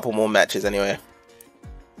doing a couple more matches anyway.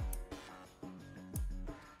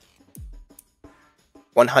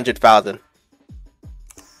 100,000.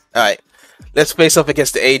 Alright, let's face off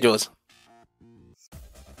against the Angels.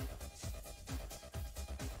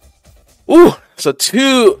 Ooh, so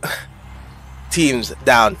 2 teams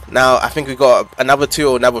down. Now I think we got another 2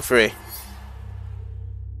 or another 3.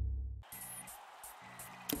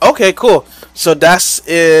 Okay, cool. So that's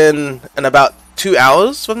in about 2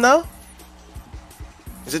 hours from now?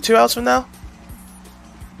 Is it 2 hours from now?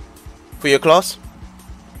 For your class?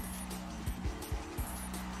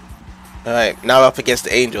 Alright, now we're up against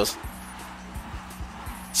the Angels.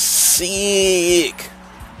 Sick!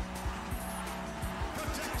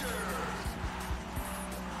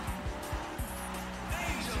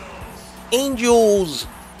 Angels!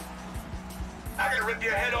 I'm gonna rip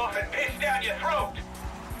your head off and piss down your throat.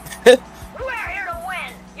 We're here to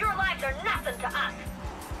win. Your lives are nothing to us.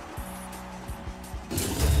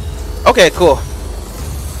 Okay, cool.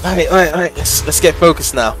 Alright, let's get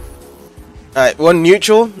focused now. Alright, one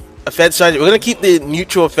neutral offense strategy. We're gonna keep the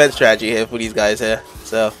neutral offense strategy here for these guys here.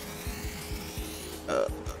 So,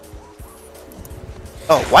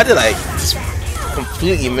 oh, why did I just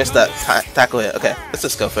completely miss that tackle here? Okay, let's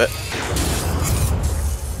just go for it.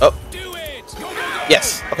 Oh,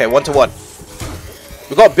 yes. Okay, 1-to-1.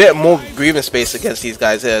 We got a bit more breathing space against these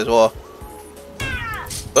guys here as well.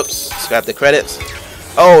 Oops, let's grab the credits.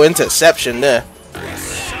 Oh, interception there.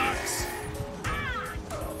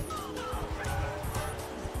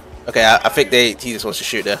 Okay, I think he just wants to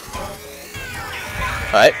shoot there.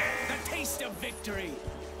 Alright.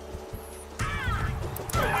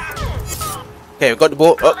 Okay, we got the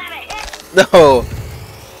ball. Oh, no.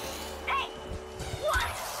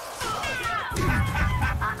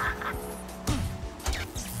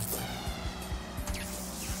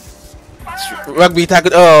 Rugby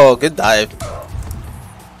tackle. Oh, good dive.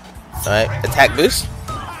 Alright, attack boost.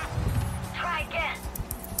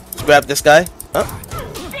 Let's grab this guy.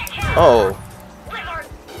 Oh.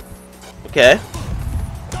 Okay.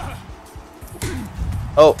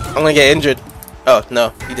 Oh, I'm gonna get injured. Oh,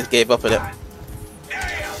 no. He just gave up with it.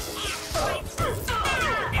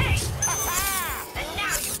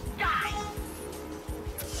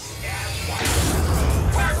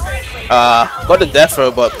 Got the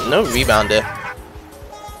Deathrow, but no rebound there.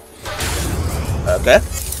 Okay.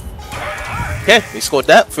 Okay, we scored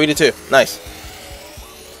that. 3-2. Nice.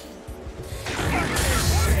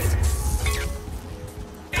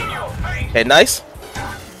 Okay, nice.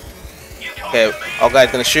 Okay, our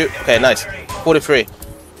guy's gonna shoot. Okay, nice. 43.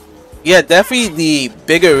 Yeah, definitely the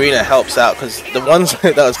bigger arena helps out, because the ones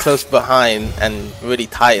that was close behind and really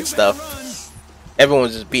tight and stuff, everyone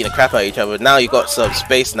was just beating the crap out of each other. Now you got some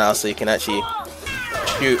space now, so you can actually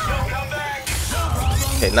shoot.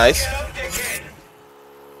 Okay, nice.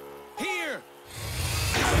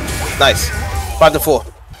 Nice. 5-4.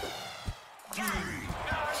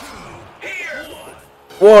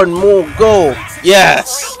 One more goal.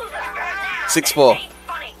 Yes. 6-4.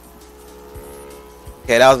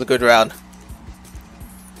 Okay, that was a good round.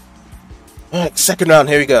 Alright, second round.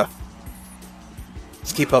 Here we go.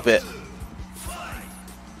 Let's keep up it.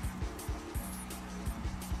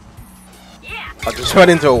 I'll just run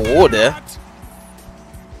into a wall there.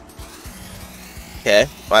 Okay,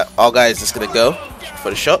 right, our guy is just gonna go for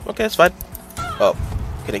the shot. Okay, it's fine. Oh,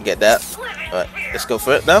 couldn't get that. Alright, let's go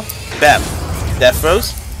for it now. Bam.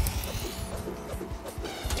 Deathrows.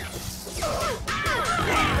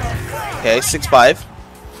 Okay, 6-5.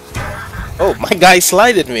 Oh, my guy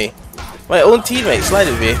slided me. My own teammate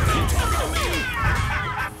slided me.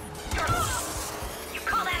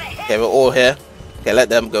 Okay, we're all here. Okay, let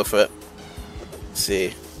them go for it. Let's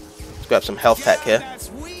see. Let's grab some health pack here.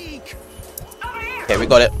 Okay, we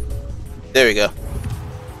got it. There we go.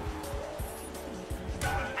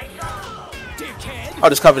 I'll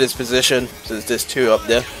just cover this position since there's two up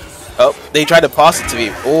there. Oh, they tried to pass it to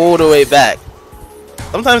me all the way back.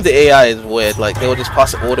 Sometimes the AI is weird, like they'll just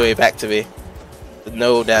pass it all the way back to me. For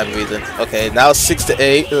no damn reason. Okay, now 6 to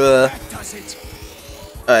 8.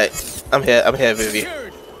 Alright, I'm here with you.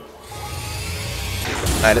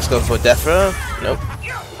 Alright, let's go for Deathrow. Nope.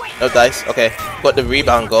 No dice. Okay, got the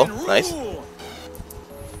rebound goal. Nice.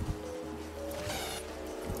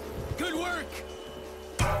 Good work.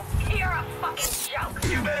 You're a fucking joke.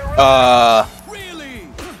 Really?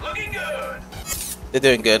 Looking good. They're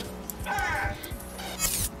doing good.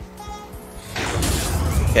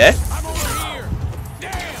 Okay. I'm over here.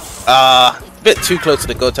 Damn. A bit too close to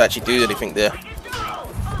the goal to actually do anything there.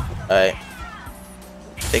 Alright.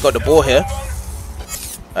 They got the ball here.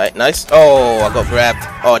 Alright, nice. Oh, I got grabbed.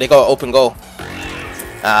 Oh, they got an open goal.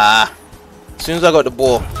 As soon as I got the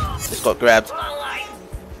ball, just got grabbed.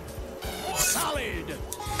 Solid.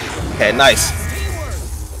 Okay, nice.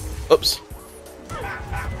 Teamwork. Oops.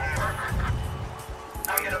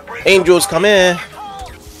 Angels, come here.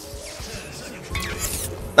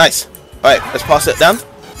 Nice. Alright, let's pass it down.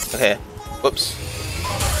 Okay. Whoops.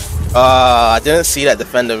 I didn't see that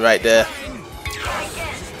defender right there.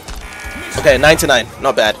 Okay, 9 to 9.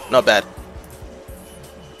 Not bad. Not bad.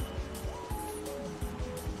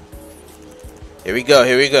 Here we go.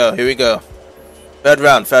 Here we go. Here we go. Third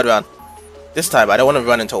round. Third round. This time, I don't want to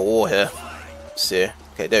run into a wall here. Let's see.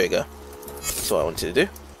 Okay, there we go. That's what I wanted to do.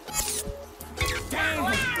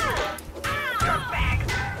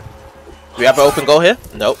 Do we have an open goal here?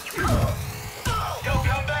 Nope.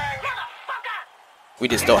 We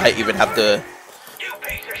just don't even have the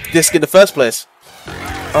disc in the first place.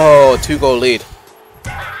 Oh, 2-goal lead.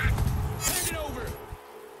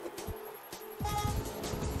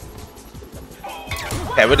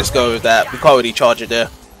 Okay, we'll just go with that. We can't really charge it there.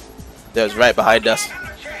 That was right behind us.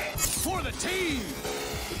 For the team.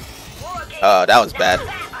 Oh, that was bad.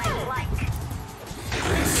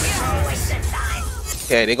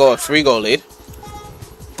 Okay, they go a 3-goal lead.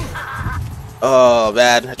 Oh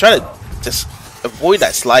man, I try to just avoid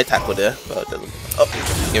that slide tackle there, but it doesn't. Oh,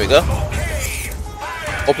 here we go.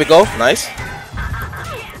 Open goal, nice.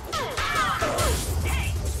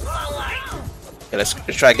 Okay, let's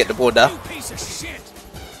try to get the ball down. Piece of shit.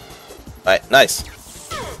 Alright, nice.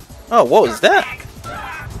 Oh, what was that?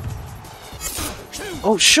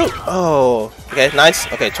 Oh shoot! Oh, okay, nice.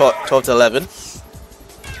 Okay, 12 to 11.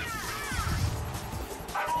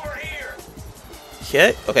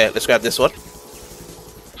 Okay, let's grab this one.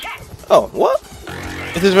 Oh, what?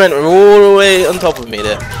 It just went all the way on top of me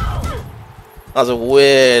there. That was a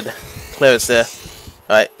weird clearance there.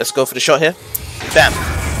 Alright, let's go for the shot here. Bam!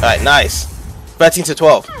 Alright, nice. 13 to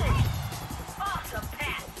 12.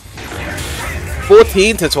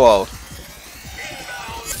 14 to 12.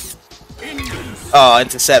 Oh,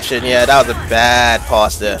 interception. Yeah, that was a bad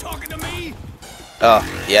pass there.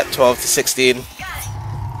 Oh, yep, 12 to 16.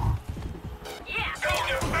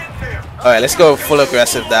 Alright, let's go full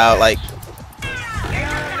aggressive now. Like,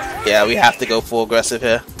 yeah, we have to go full aggressive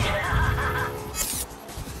here.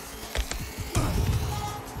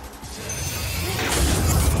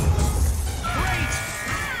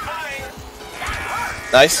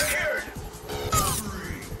 Nice.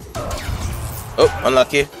 Oh,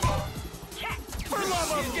 unlucky.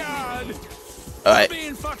 Alright.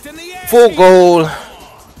 Full goal.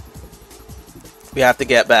 We have to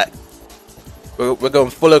get back. We're going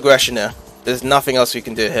full aggression here. There's nothing else we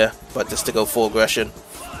can do here but just to go full aggression.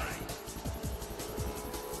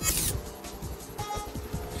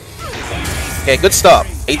 Okay, good start.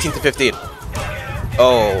 18 to 15.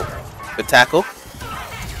 Oh, good tackle.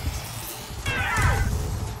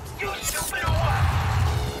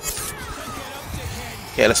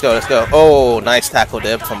 Okay, let's go, let's go. Oh, nice tackle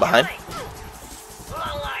there from behind.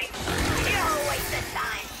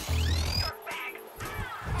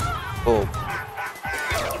 Oh.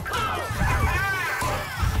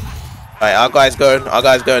 Alright, our guy's going. Our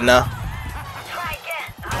guy's going now.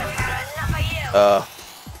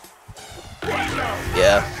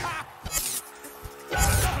 Yeah.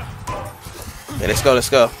 Okay, let's go, let's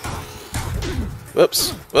go.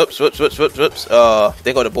 Whoops. Whoops, whoops, whoops, whoops, whoops.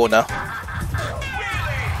 They got the ball now.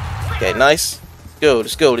 Okay, nice. Let's go,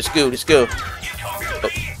 let's go, let's go, let's go. Oh.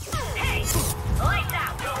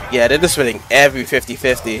 Yeah, they're just winning every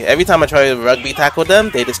 50-50. Every time I try to rugby tackle them,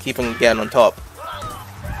 they just keep on getting on top.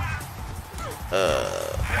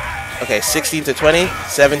 Okay, 16 to 20,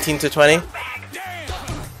 17 to 20.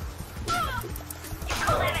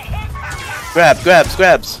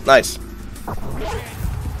 Grabs. Nice.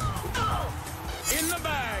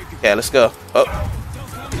 Okay, let's go. Oh.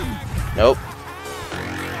 Nope.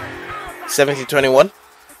 17-21.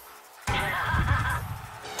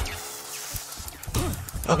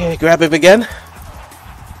 Okay, grab him again.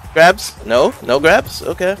 Grabs? No? No grabs?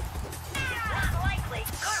 Okay.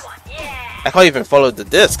 I can't even follow the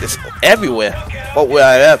disc. It's everywhere. What where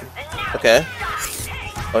I am. Okay.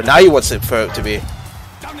 Oh, now he wants it for it to be.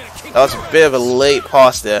 That was a bit of a late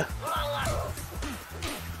pass there.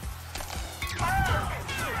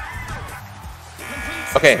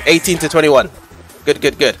 Okay, 18-21. Good,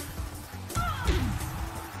 good, good.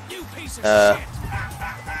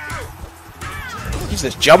 He's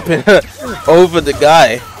just jumping over the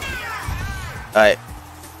guy. Alright.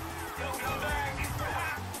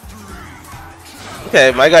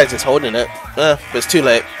 Okay, my guy's just holding it. But it's too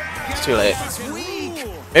late. It's too late.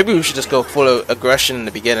 Maybe we should just go full aggression in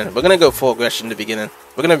the beginning. We're gonna go full aggression in the beginning.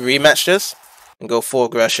 We're gonna rematch this and go full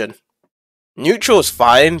aggression. Neutral is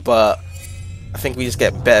fine, but I think we just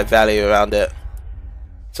get better value around it.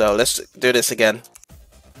 So let's do this again.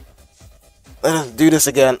 Let us do this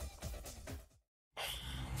again.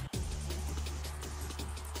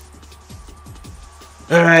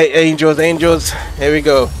 Alright, angels, angels. Here we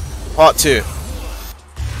go. Part 2.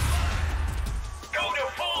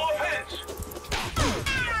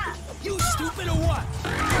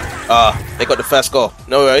 They got the first goal.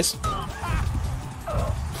 No worries.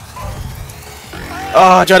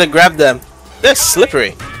 Oh, I tried to grab them. They're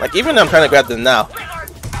slippery. Like, even I'm trying to grab them now.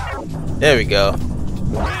 There we go.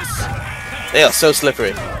 They are so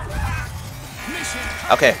slippery.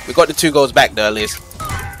 Okay, we got the 2 goals back though, at least.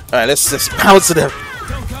 Alright, let's just bounce to them.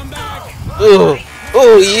 Ooh.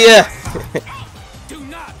 Ooh, yeah.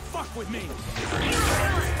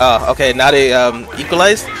 Oh, okay, now they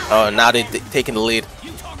equalized. Oh, now they're taking the lead.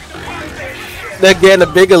 They're getting a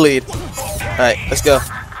bigger lead. Alright, let's go.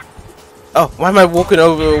 Oh, why am I walking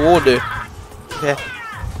over a wall, dude? Okay.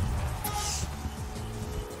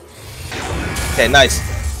 Okay, nice.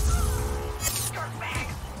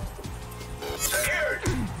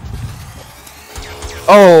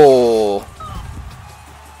 Oh!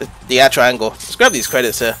 The actual angle. Let's grab these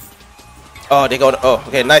credits here. Oh, they go. Oh,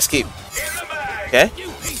 okay, nice keep. Okay.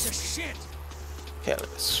 Okay,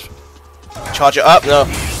 let's charge it up. No.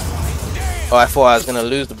 Oh, I thought I was gonna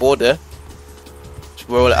lose the ball there. Just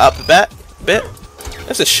roll it up a bit.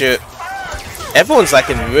 That's a shoot. Everyone's like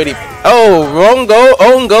in really. Oh, wrong goal.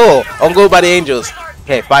 Own goal. Own goal by the Angels.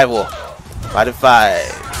 Okay, 5-all.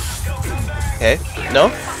 5-5. Okay. No.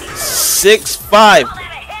 6-5.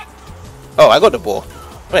 Oh, I got the ball.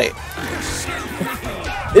 Wait.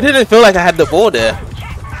 It didn't feel like I had the ball there.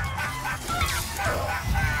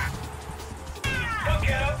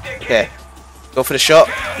 Okay. Go for the shot.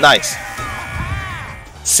 Nice.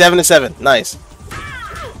 7-7. Nice.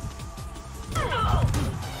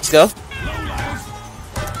 Let's go.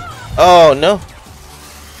 Oh, no.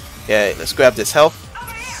 Okay, let's grab this health.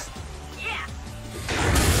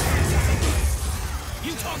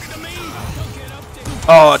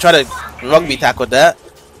 Oh, I tried to rugby tackle that.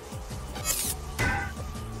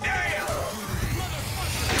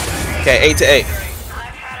 Okay, 8-8.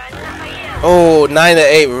 Oh,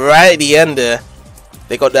 9-8 right at the end there.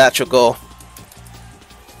 They got the actual goal.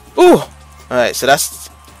 Ooh. Alright, so that's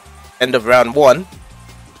end of round 1.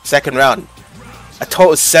 Second round. A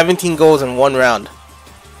total of 17 goals in 1 round.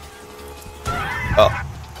 Oh,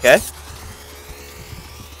 okay.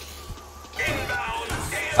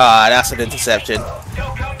 Ah, that's an interception.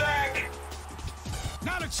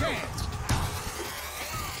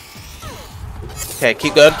 Okay,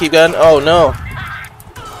 keep going, keep going. Oh no.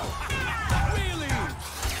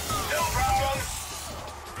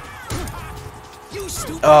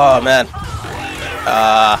 Oh man.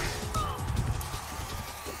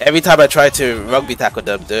 Every time I try to rugby tackle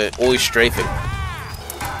them, they're always strafing.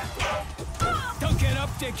 Don't get up,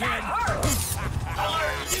 dickhead.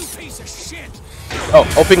 You piece of shit. Oh,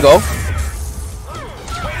 open goal.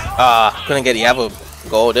 Couldn't get the other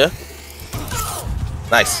goal there.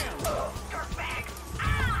 Nice.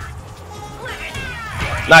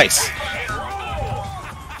 Nice.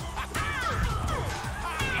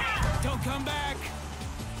 Don't come back.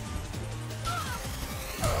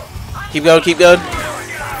 Keep going, keep going.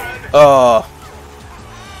 Oh.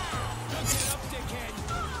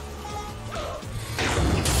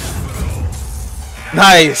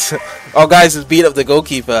 Nice. Oh, guys, just beat up the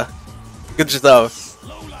goalkeeper. Good stuff.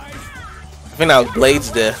 I think that was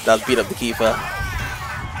Blades there that was beat up the keeper.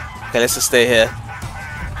 Okay, let's just stay here.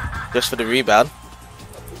 Just for the rebound.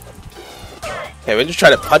 Okay, we're just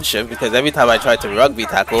trying to punch him because every time I try to rugby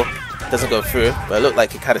tackle, it doesn't go through. But it looked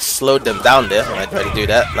like it kind of slowed them down there when I tried to do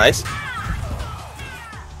that. Nice.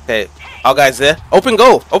 Okay, our guy's there. Open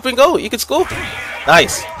goal! Open goal! You can score!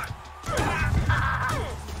 Nice!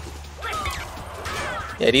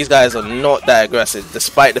 Yeah, these guys are not that aggressive,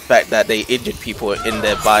 despite the fact that they injured people in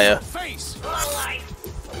their bio. Face.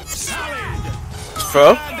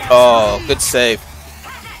 Throw? Oh, good save.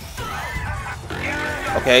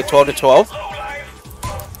 Okay, 12 to 12.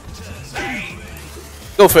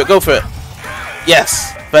 Go for it, go for it.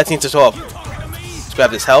 Yes, 13 to 12. Let's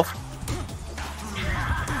grab this health.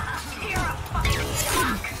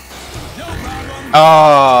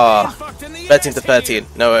 Ah, 13 to 13.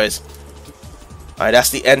 No worries. Alright, that's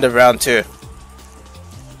the end of round 2.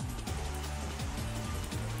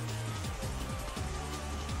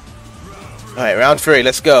 Alright, round 3.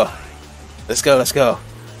 Let's go. Let's go, let's go.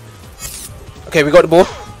 Okay, we got the ball.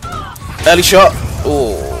 Early shot.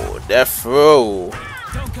 Oh, Deathrow.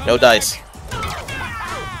 No dice.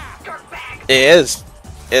 It is.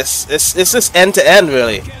 It's just end to end,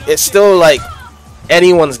 really. It's still like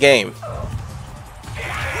anyone's game.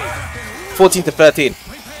 14 to 13.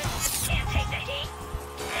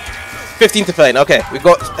 15 to 13. Okay, we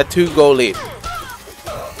got a 2-goal lead.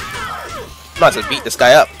 Might as well beat this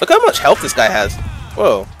guy up. Look how much health this guy has.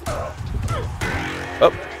 Whoa.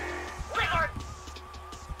 Oh.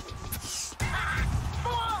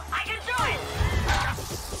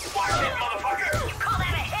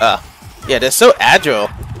 Ah. Yeah, they're so agile.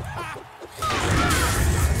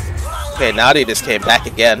 Okay, now they just came back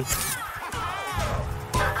again.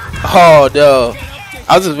 Oh no.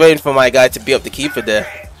 I was just waiting for my guy to beat up the keeper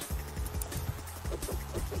there.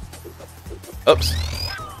 Oops.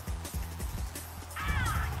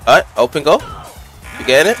 Alright, open goal. You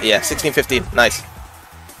getting it? Yeah, 16-15. Nice.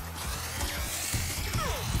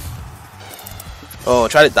 Oh,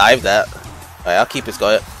 try to dive that. Alright, our keeper's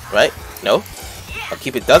got it. Right? No? Our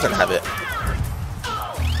keeper doesn't have it.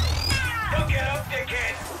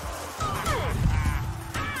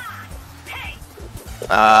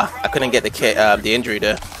 I couldn't get the injury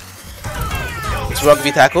there. It's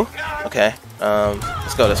rugby tackle. Okay.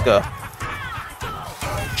 Let's go, let's go.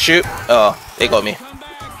 Shoot. Oh, they got me.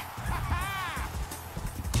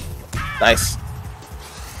 Nice.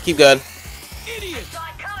 Keep going.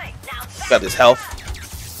 Grab this health.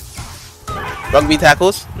 Rugby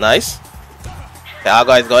tackles. Nice. Okay, our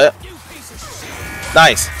guys got it.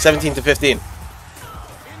 Nice. 17 to 15.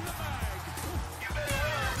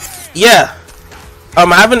 Yeah. I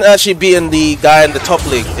haven't actually beaten the guy in the top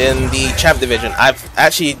league in the champ division. I've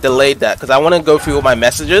actually delayed that because I want to go through all my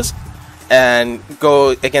messages and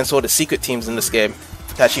go against all the secret teams in this game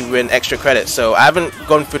to actually win extra credits. So I haven't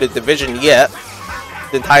gone through the division yet,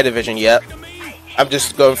 the entire division yet. I'm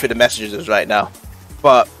just going through the messages right now.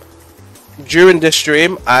 But during this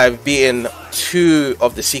stream, I've beaten 2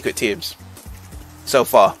 of the secret teams so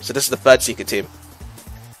far. So this is the 3rd secret team.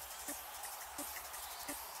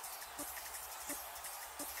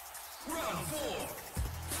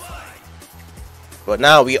 But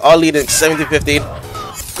now we are leading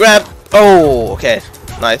 17-15. Grab. Oh, okay.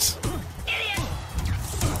 Nice.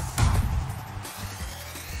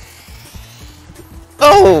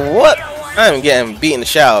 Oh, what? I'm getting beat in the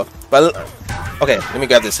shower. But okay, let me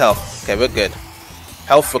grab this health. Okay, we're good.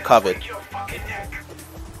 Health recovered.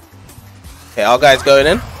 Okay, our guy's going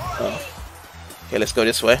in. Oh. Okay, let's go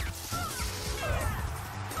this way.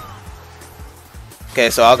 Okay,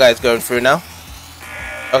 so our guy's going through now.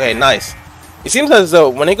 Okay, nice. It seems as though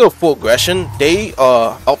when they go full aggression, they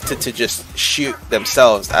are opted to just shoot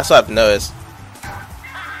themselves. That's what I've noticed.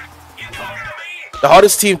 The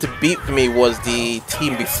hardest team to beat for me was the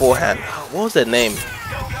team beforehand. What was their name?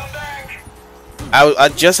 I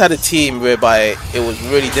just had a team whereby it was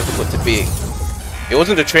really difficult to beat. It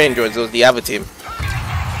wasn't the train droids, it was the other team.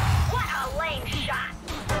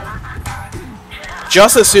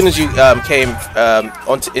 Just as soon as you came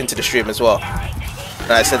into the stream as well,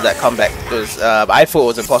 and I said that comeback, because I thought it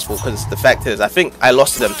was impossible, because the fact is, I think I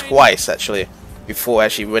lost to them twice actually, before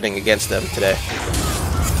actually winning against them today.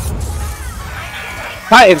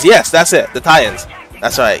 Titans, yes, that's it, the Titans.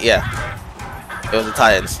 That's right, yeah. It was the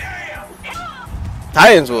Titans.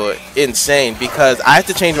 Titans were insane, because I had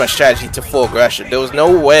to change my strategy to full aggression. There was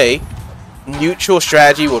no way neutral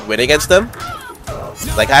strategy would win against them.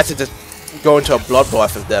 Like, I had to just go into a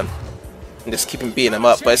bloodbath of them and just keep beating them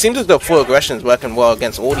up. But it seems as though full aggression is working well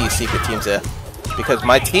against all these secret teams here, because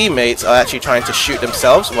my teammates are actually trying to shoot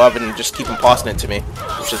themselves rather than just keep on passing it to me,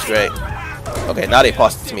 which is great. Okay, now they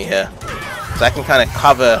passed it to me here, so I can kind of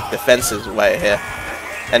cover defenses right here,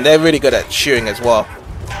 and they're really good at shooting as well.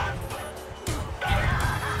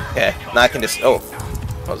 Okay, now I can just, oh,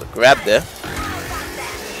 that was a grab there.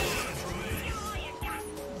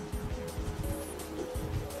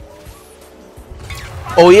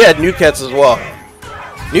 Oh yeah, New Kids as well.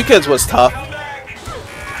 New Kids was tough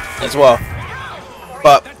as well.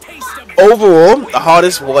 But overall, the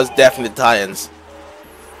hardest was definitely Titans.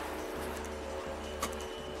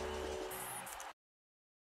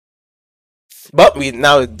 But we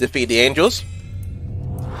now defeat the Angels.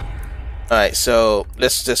 Alright, so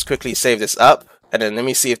let's just quickly save this up. And then let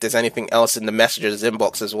me see if there's anything else in the messages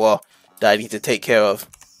inbox as well that I need to take care of.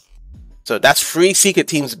 So that's 3 secret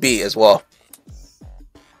teams B as well.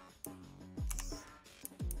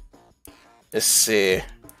 Let's see.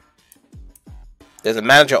 There's a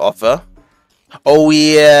manager offer. Oh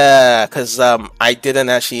yeah, because I didn't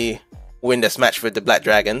actually win this match with the Black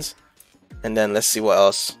Dragons. And then let's see what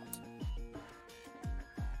else.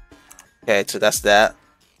 Okay, so that's that.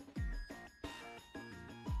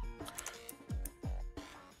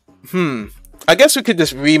 I guess we could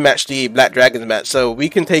just rematch the Black Dragons match, so we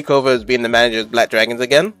can take over as being the manager of Black Dragons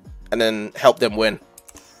again, and then help them win.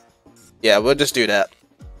 Yeah, we'll just do that.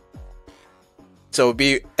 So it'll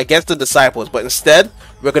be against the Disciples, but instead,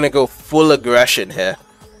 we're gonna go full aggression here.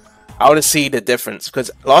 I want to see the difference,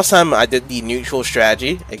 because last time I did the neutral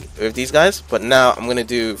strategy with these guys, but now I'm gonna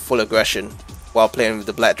do full aggression while playing with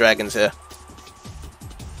the Black Dragons here.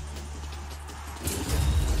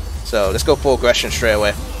 So let's go full aggression straight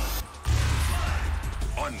away.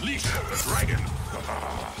 Unleash the dragon.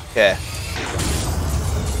 Okay.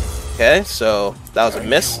 Okay, so that was a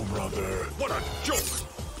miss. What a joke.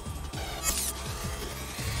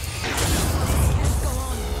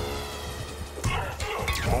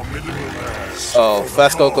 Oh,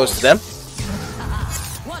 first goal goes to them.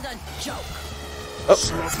 What a joke.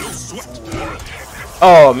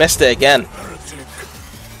 Oh, missed it again.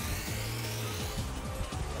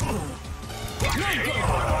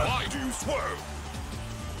 Why do you swerve?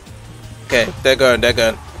 Okay, they're going, they're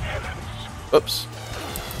going. Oops.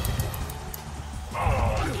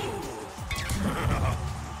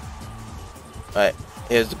 Alright,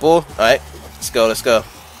 here's the ball. Alright, let's go, let's go.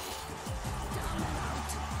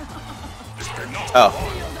 Oh,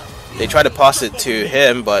 they tried to pass it to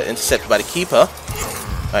him, but intercepted by the keeper.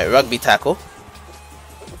 Alright, rugby tackle.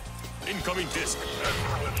 Incoming disc.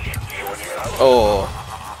 Oh.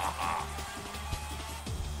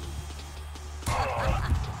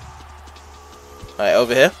 Alright,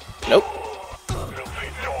 over here. Nope.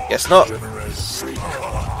 Guess not.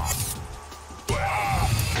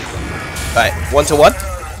 Alright, 1-1.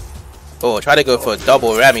 Oh, try to go for a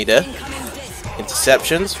double rammy there.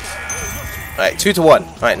 Interceptions. Alright, 2-1.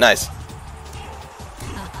 Alright, nice.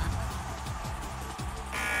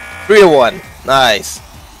 3-1. Nice.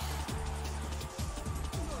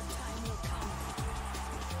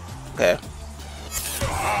 Okay.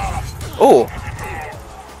 Oh.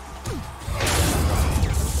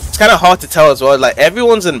 It's kind of hard to tell as well. Like,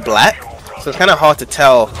 everyone's in black, so it's kind of hard to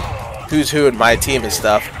tell who's who in my team and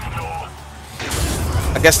stuff.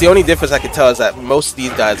 I guess the only difference I can tell is that most of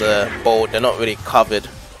these guys are bold. They're not really covered.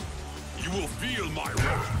 You will feel my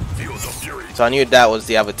wrath. Feel the fury. So I knew that was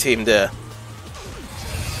the other team there.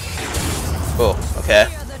 Oh, okay.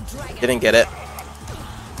 Didn't get it.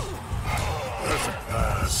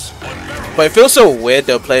 But it feels so weird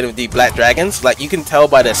though playing with the Black Dragons. Like, you can tell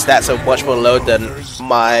by their stats are much more low than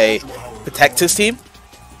my Protectors team,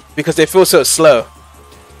 because they feel so slow.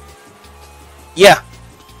 Yeah,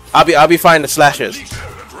 I'll be fine the slashers.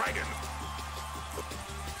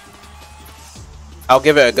 I'll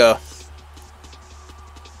give it a go.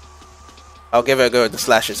 I'll give it a go with the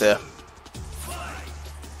slashers here.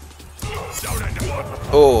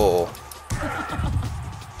 Oh.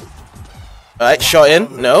 Alright, shot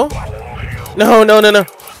in. No. No, no, no, no.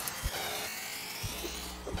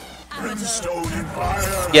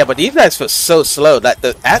 Yeah, but these guys feel so slow. Like,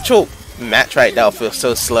 the actual match right now feels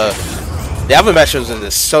so slow. The other match was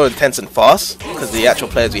just so intense and fast because the actual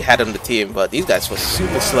players we had on the team, but these guys were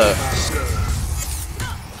super slow.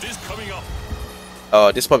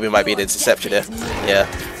 Oh, this probably might be the interception there. Yeah.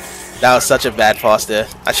 That was such a bad pass there.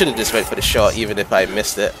 I should have just went for the shot even if I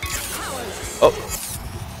missed it. Oh.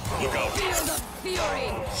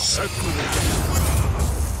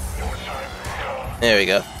 There we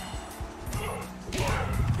go.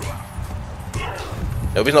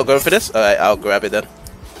 Nobody's not going for this? Alright, I'll grab it then.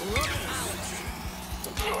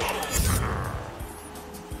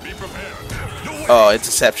 Oh,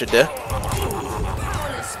 interception there.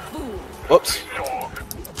 Whoops.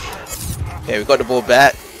 Okay, we got the ball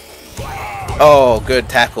back. Oh, good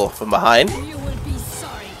tackle from behind. You will be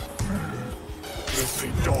sorry.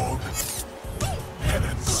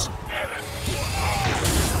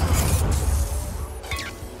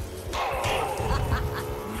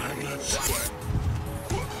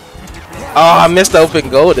 I missed the open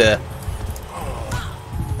goal there.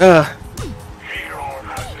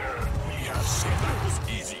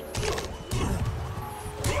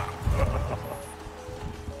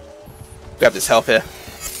 Grab this health here.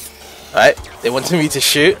 Alright, they wanted me to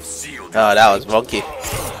shoot. Oh, that was wonky.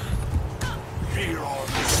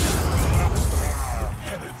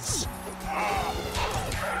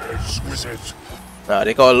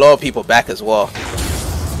 They got a lot of people back as well.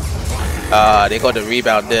 They got the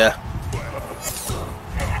rebound there.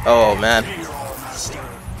 Oh man.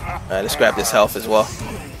 Alright, let's grab this health as well.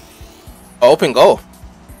 Oh, open goal.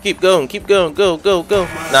 Keep going, go, go, go.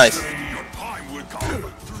 Nice.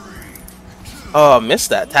 Oh, missed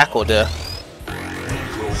that tackle there.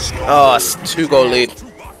 Oh, it's 2-goal lead.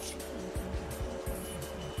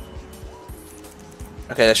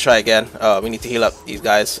 Okay, let's try again. Oh, we need to heal up these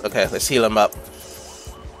guys. Okay, let's heal them up.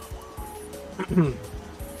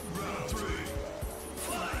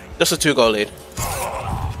 Just a 2-goal lead.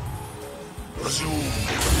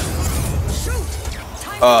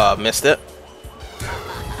 Oh, missed it.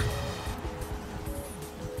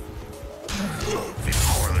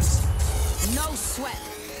 No sweat.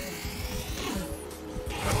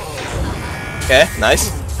 Okay,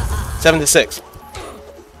 nice. 7-6.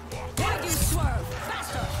 Why do you swerve?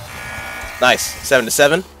 Faster. Nice.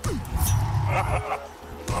 7-7.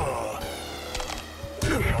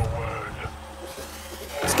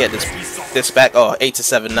 Let's get this back. Oh,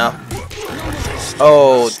 8-7 now.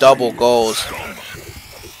 Oh, double goals.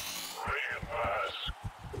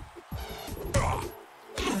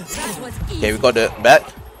 Okay, we got it back.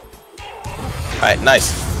 Alright,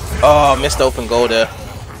 nice. Oh, missed the open goal there.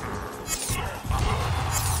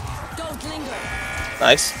 Don't linger.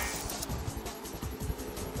 Nice.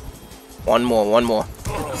 One more.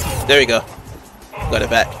 There we go. Got it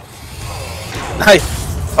back. Nice.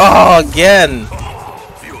 Oh, again.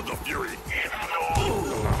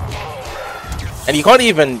 And you can't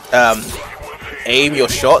even aim your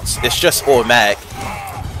shots. It's just automatic.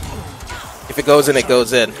 If it goes in, it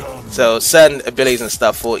goes in. So certain abilities and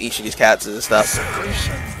stuff for each of these characters and stuff.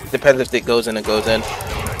 Depends if it goes in, it goes in.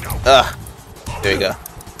 There we go.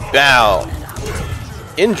 Wow.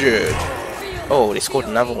 Injured. Oh, they scored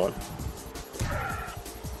another one.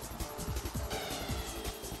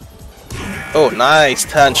 Oh, nice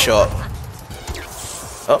turn shot.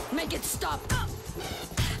 Oh. Make it stop.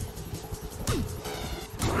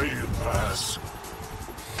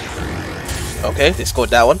 Okay, they scored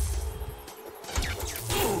that one.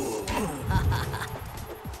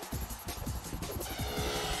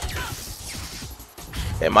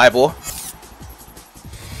 Okay, my ball.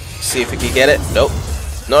 See if we can get it. Nope.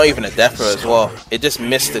 Not even a Deathrow as well. It just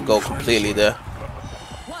missed the goal completely there.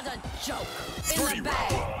 What a joke. In the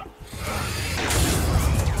bag.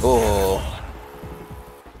 Oh.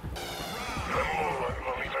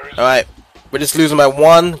 Alright. We're just losing by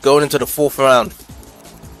 1 going into the 4th round.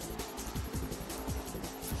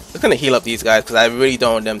 I'm just gonna heal up these guys because I really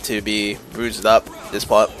don't want them to be bruised up this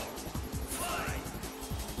part.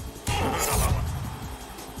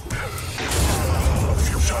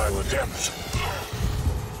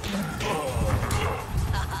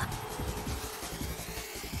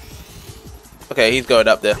 Okay, he's going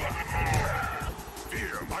up there.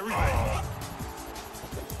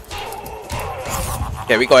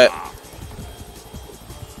 Okay, we got it.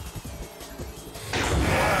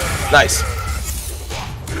 Nice.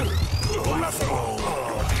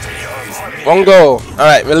 One goal.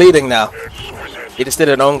 Alright, we're leading now. He just did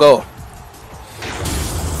an own goal.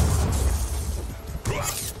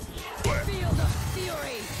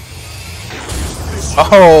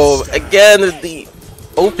 Oh, again the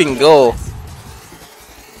open goal.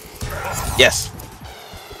 Yes.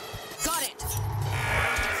 Got it.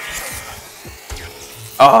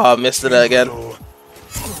 Oh, missed it again.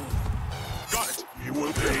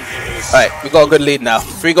 Alright, we got a good lead now.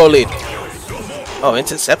 3-goal lead. Oh,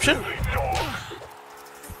 interception?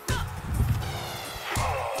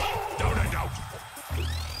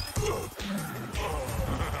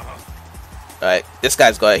 Alright, this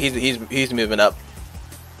guy's got it. He's moving up.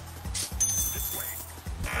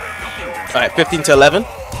 Alright, 15-11.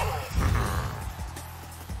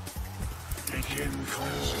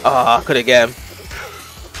 Ah, could have get him.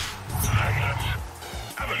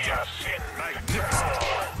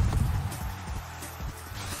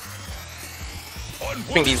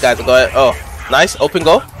 I think these guys have got it. Oh, nice. Open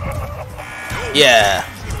goal. Yeah.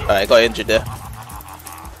 Alright, got injured there.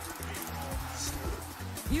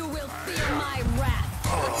 You will feel my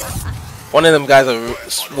wrath. One of them guys are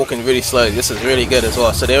walking really slow. This is really good as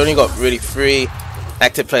well. So they only got really 3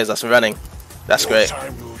 active players that's running. That's great.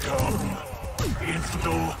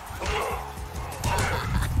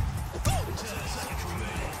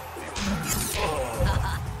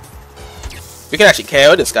 We can actually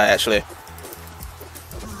KO this guy, actually.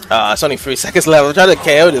 It's only 3 seconds left. I'm trying to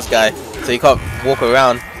KO this guy, so he can't walk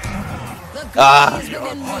around.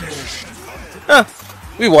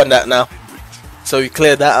 We won that now. So we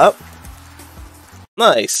cleared that up.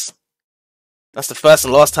 Nice. That's the first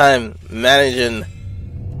and last time managing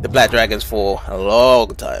the Black Dragons for a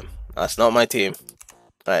long time. That's not my team.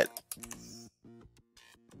 Alright.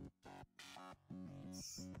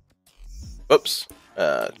 Oops.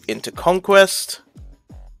 Into conquest.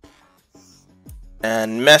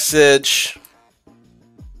 And message.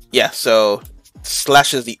 Yeah, so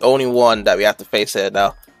Slash is the only one that we have to face here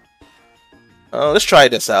now. Let's try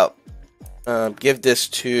this out. Give this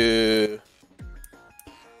to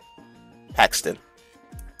Paxton.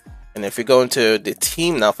 And if we go into the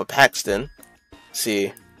team now for Paxton,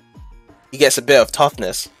 see, he gets a bit of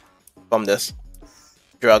toughness from this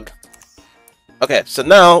drug. Okay, so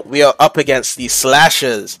now we are up against the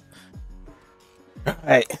Slashers.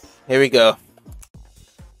 Alright, here we go.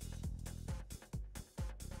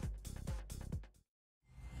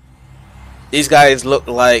 These guys look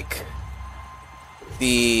like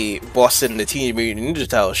the boss in the Teenage Mutant Ninja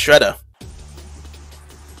Turtles, Shredder.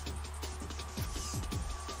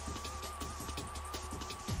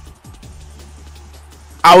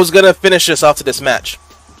 I was gonna finish this after this match.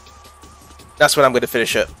 That's when I'm gonna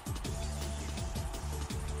finish it.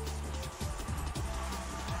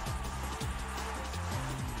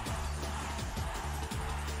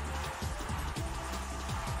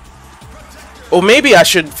 Or maybe I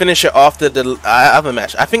should finish it after the other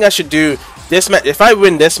match. I think I should do this match. If I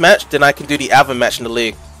win this match, then I can do the other match in the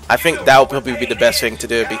league. I think that will probably be the best thing to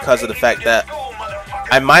do because of the fact that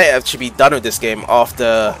I might actually be done with this game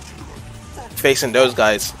after facing those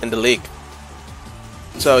guys in the league.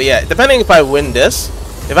 So yeah, depending if I win this.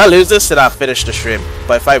 If I lose this, then I'll finish the stream.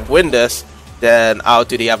 But if I win this, then I'll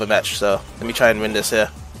do the other match. So let me try and win this here.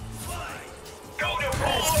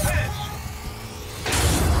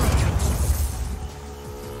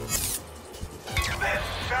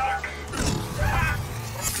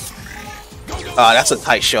 Oh, that's a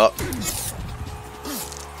tight shot.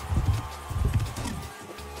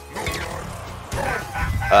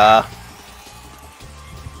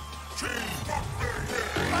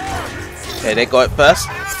 Okay, they got it first.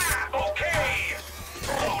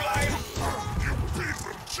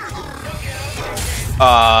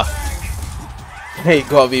 He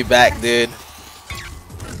got me back, dude.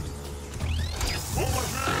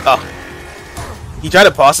 Oh. He tried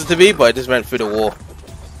to pass it to me, but it just went through the wall.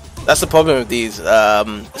 That's the problem with these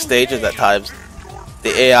stages at times.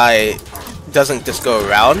 The AI doesn't just go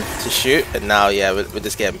around to shoot, and now, yeah, we're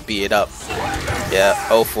just getting beat up. Yeah,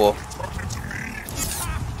 0-4.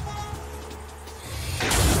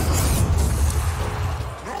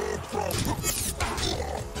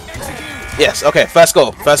 Yes, okay, first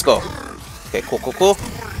goal, first goal. Okay, cool, cool, cool.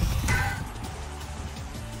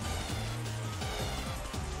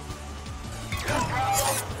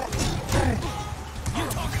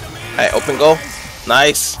 Alright, open goal.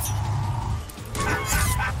 Nice.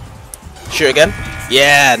 Shoot again.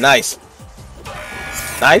 Yeah, nice.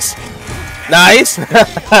 Nice. Nice.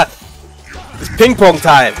 It's ping pong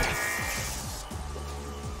time.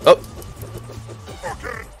 Oh.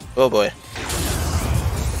 Oh boy.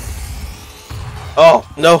 Oh,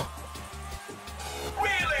 no.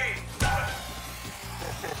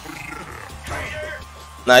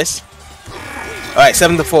 Nice. Alright,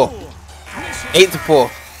 7-4.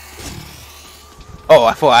 8-4. Oh,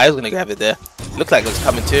 I thought I was gonna grab it there. Looked like it was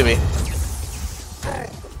coming to me.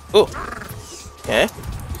 Ooh. Okay.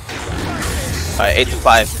 Alright,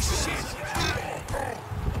 8-5.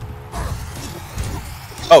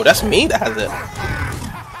 Oh, that's me that has it.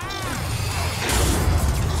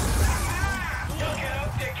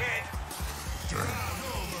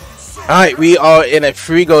 Alright, we are in a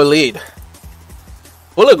 3-goal lead.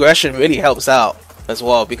 Full aggression really helps out as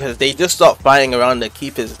well because they just stop fighting around the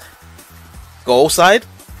keeper's goal side,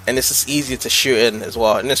 and it's just easier to shoot in as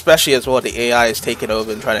well, and especially as well the AI is taking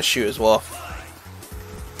over and trying to shoot as well.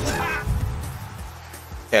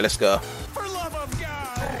 Okay, let's go. For love of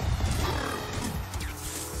God.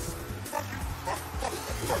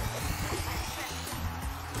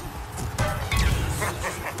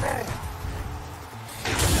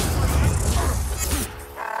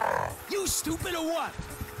 You stupid or what?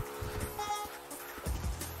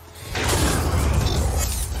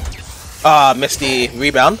 Ah, missed the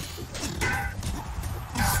rebound.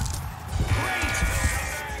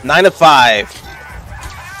 9-5.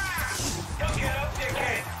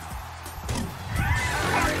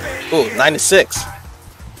 Ooh, 9-6.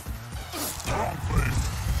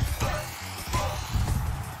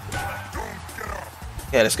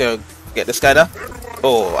 Okay, let's go get this guy now.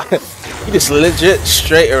 Oh, he just legit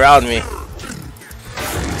straight around me.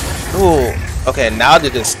 Ooh. Okay, now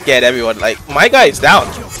they just scared everyone. Like, my guy's down.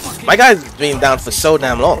 My guy's been down for so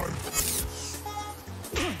damn long.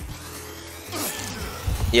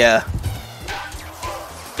 Yeah.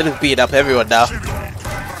 They just beat up everyone now.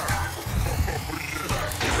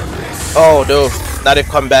 Oh no, now they've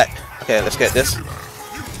come back. Okay, let's get this.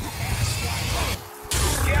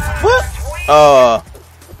 What? Oh,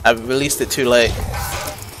 I released it too late.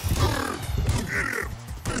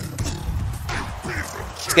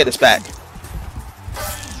 Let's get this back.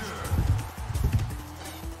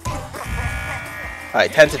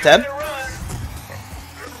 Alright, 10 to 10.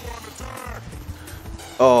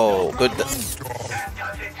 Oh, good.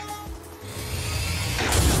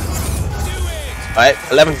 Alright,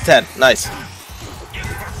 11 to 10. Nice.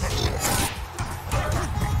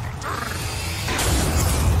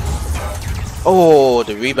 Oh,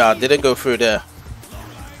 the rebound didn't go through there.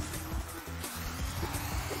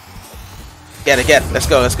 Get it, get it. Let's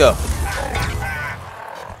go, let's go.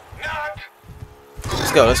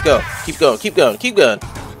 Let's go, let's go. Keep going, keep going, keep going.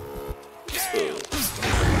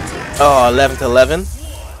 Oh, 11 to 11.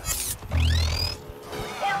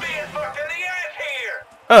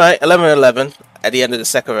 Alright, 11 to 11 at the end of the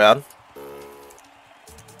second round.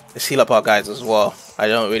 Let's heal up our guys as well. I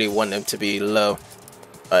don't really want them to be low.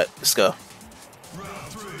 Alright, let's go.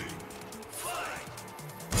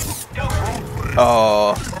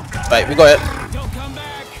 Oh, right, we got it.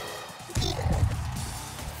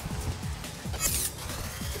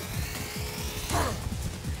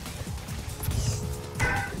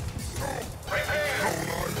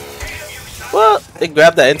 What? They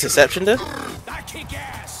grabbed that interception there? Alright,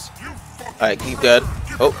 keep good.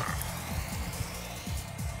 Oh.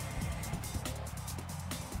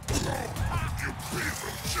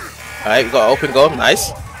 Alright, we got open goal.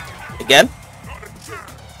 Nice. Again.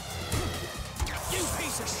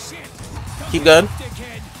 Keep going.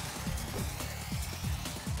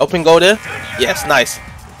 Open goal there. Yes, nice.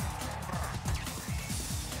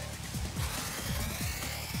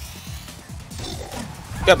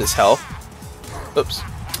 Grab this health. Oops.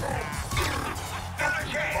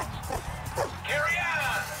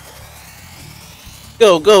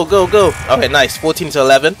 Go, go, go, go. Okay, nice. 14 to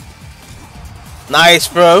 11. Nice,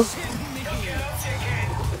 bro.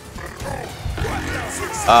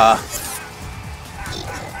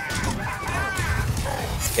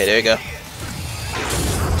 Okay, there we go.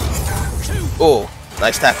 Oh,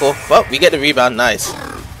 nice tackle. Well, we get the rebound. Nice.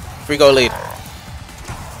 3-goal lead.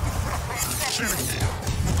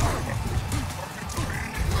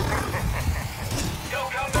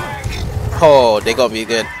 Oh, they got me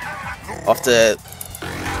good. After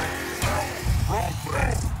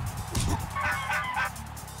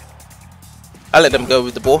I let them go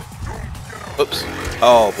with the ball. Oops.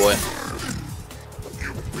 Oh boy.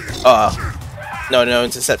 No, no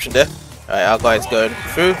interception there. Alright, our guy's going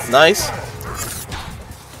through. Nice.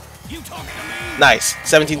 Nice.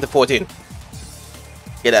 17 to 14.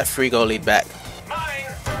 Get that 3-goal lead back.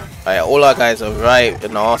 Alright, all our guys are right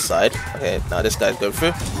on our side. Okay, now this guy's going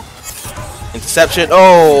through. Interception.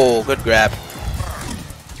 Oh, good grab.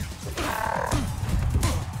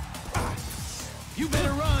 You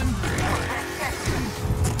better run.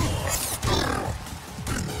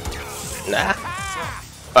 Nah.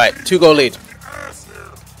 Alright, 2-goal lead.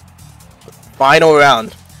 Final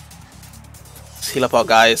round. Let's heal up our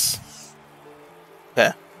guys.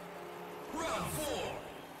 Okay.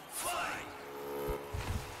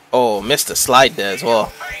 Oh, missed a slide there as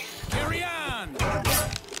well. Carry on.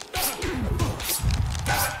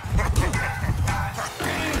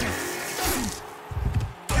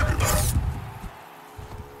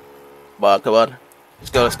 But come on.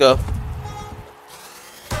 Let's go, let's go.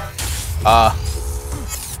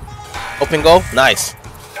 Open goal. Nice.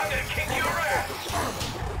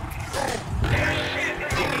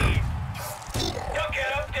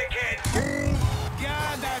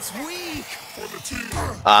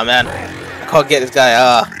 Ah man, I can't get this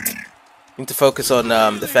guy. Need to focus on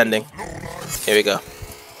defending. Here we go.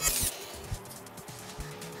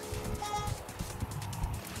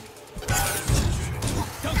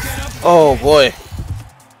 Oh boy,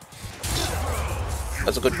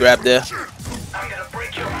 that's a good grab there.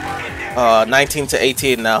 19 to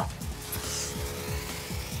 18 now.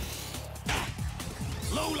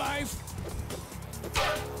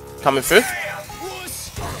 Coming through.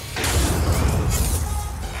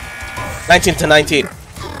 19 to 19.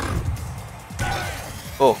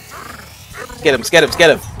 Oh. Get him, get him, get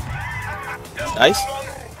him. Nice.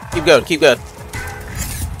 Keep going, keep going.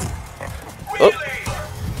 Oh.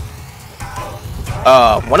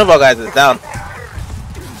 One of our guys is down.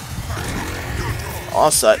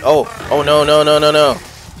 Offside. Oh no.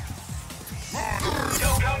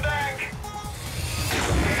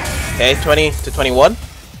 Okay, 20 to 21.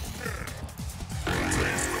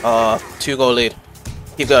 2-goal lead.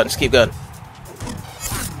 Keep going, just keep going.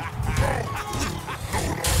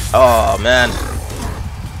 Oh man.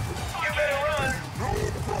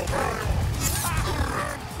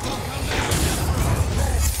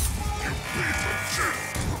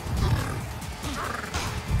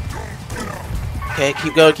 Okay,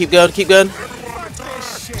 keep going.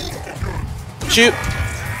 Shoot.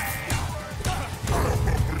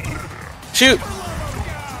 Shoot.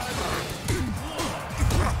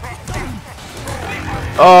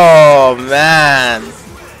 Oh man.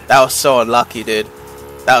 That was so unlucky, dude.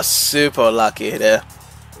 That was super lucky there.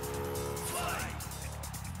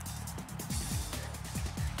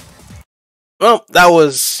 Well, that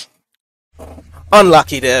was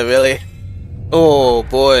unlucky there, really. Oh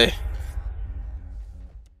boy.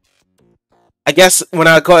 I guess when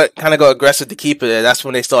I kind of got aggressive to keeper there, that's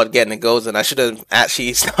when they started getting the goals, and I should have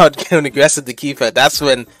actually started getting aggressive to keeper. That's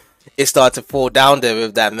when it started to fall down there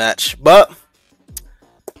with that match. But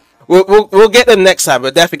we'll get them next time.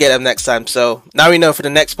 We'll definitely get them next time. So now we know for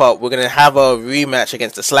the next part, we're gonna have a rematch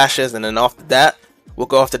against the Slashers, and then after that, we'll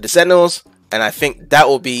go after the Sentinels, and I think that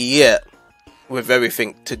will be it with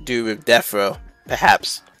everything to do with Deathrow.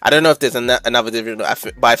 Perhaps I don't know if there's another division, but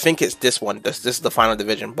I think it's this one. This is the final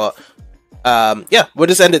division, but. Yeah, we'll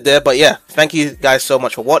just end it there. But yeah, thank you guys so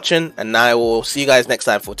much for watching, and I will see you guys next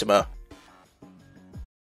time for tomorrow.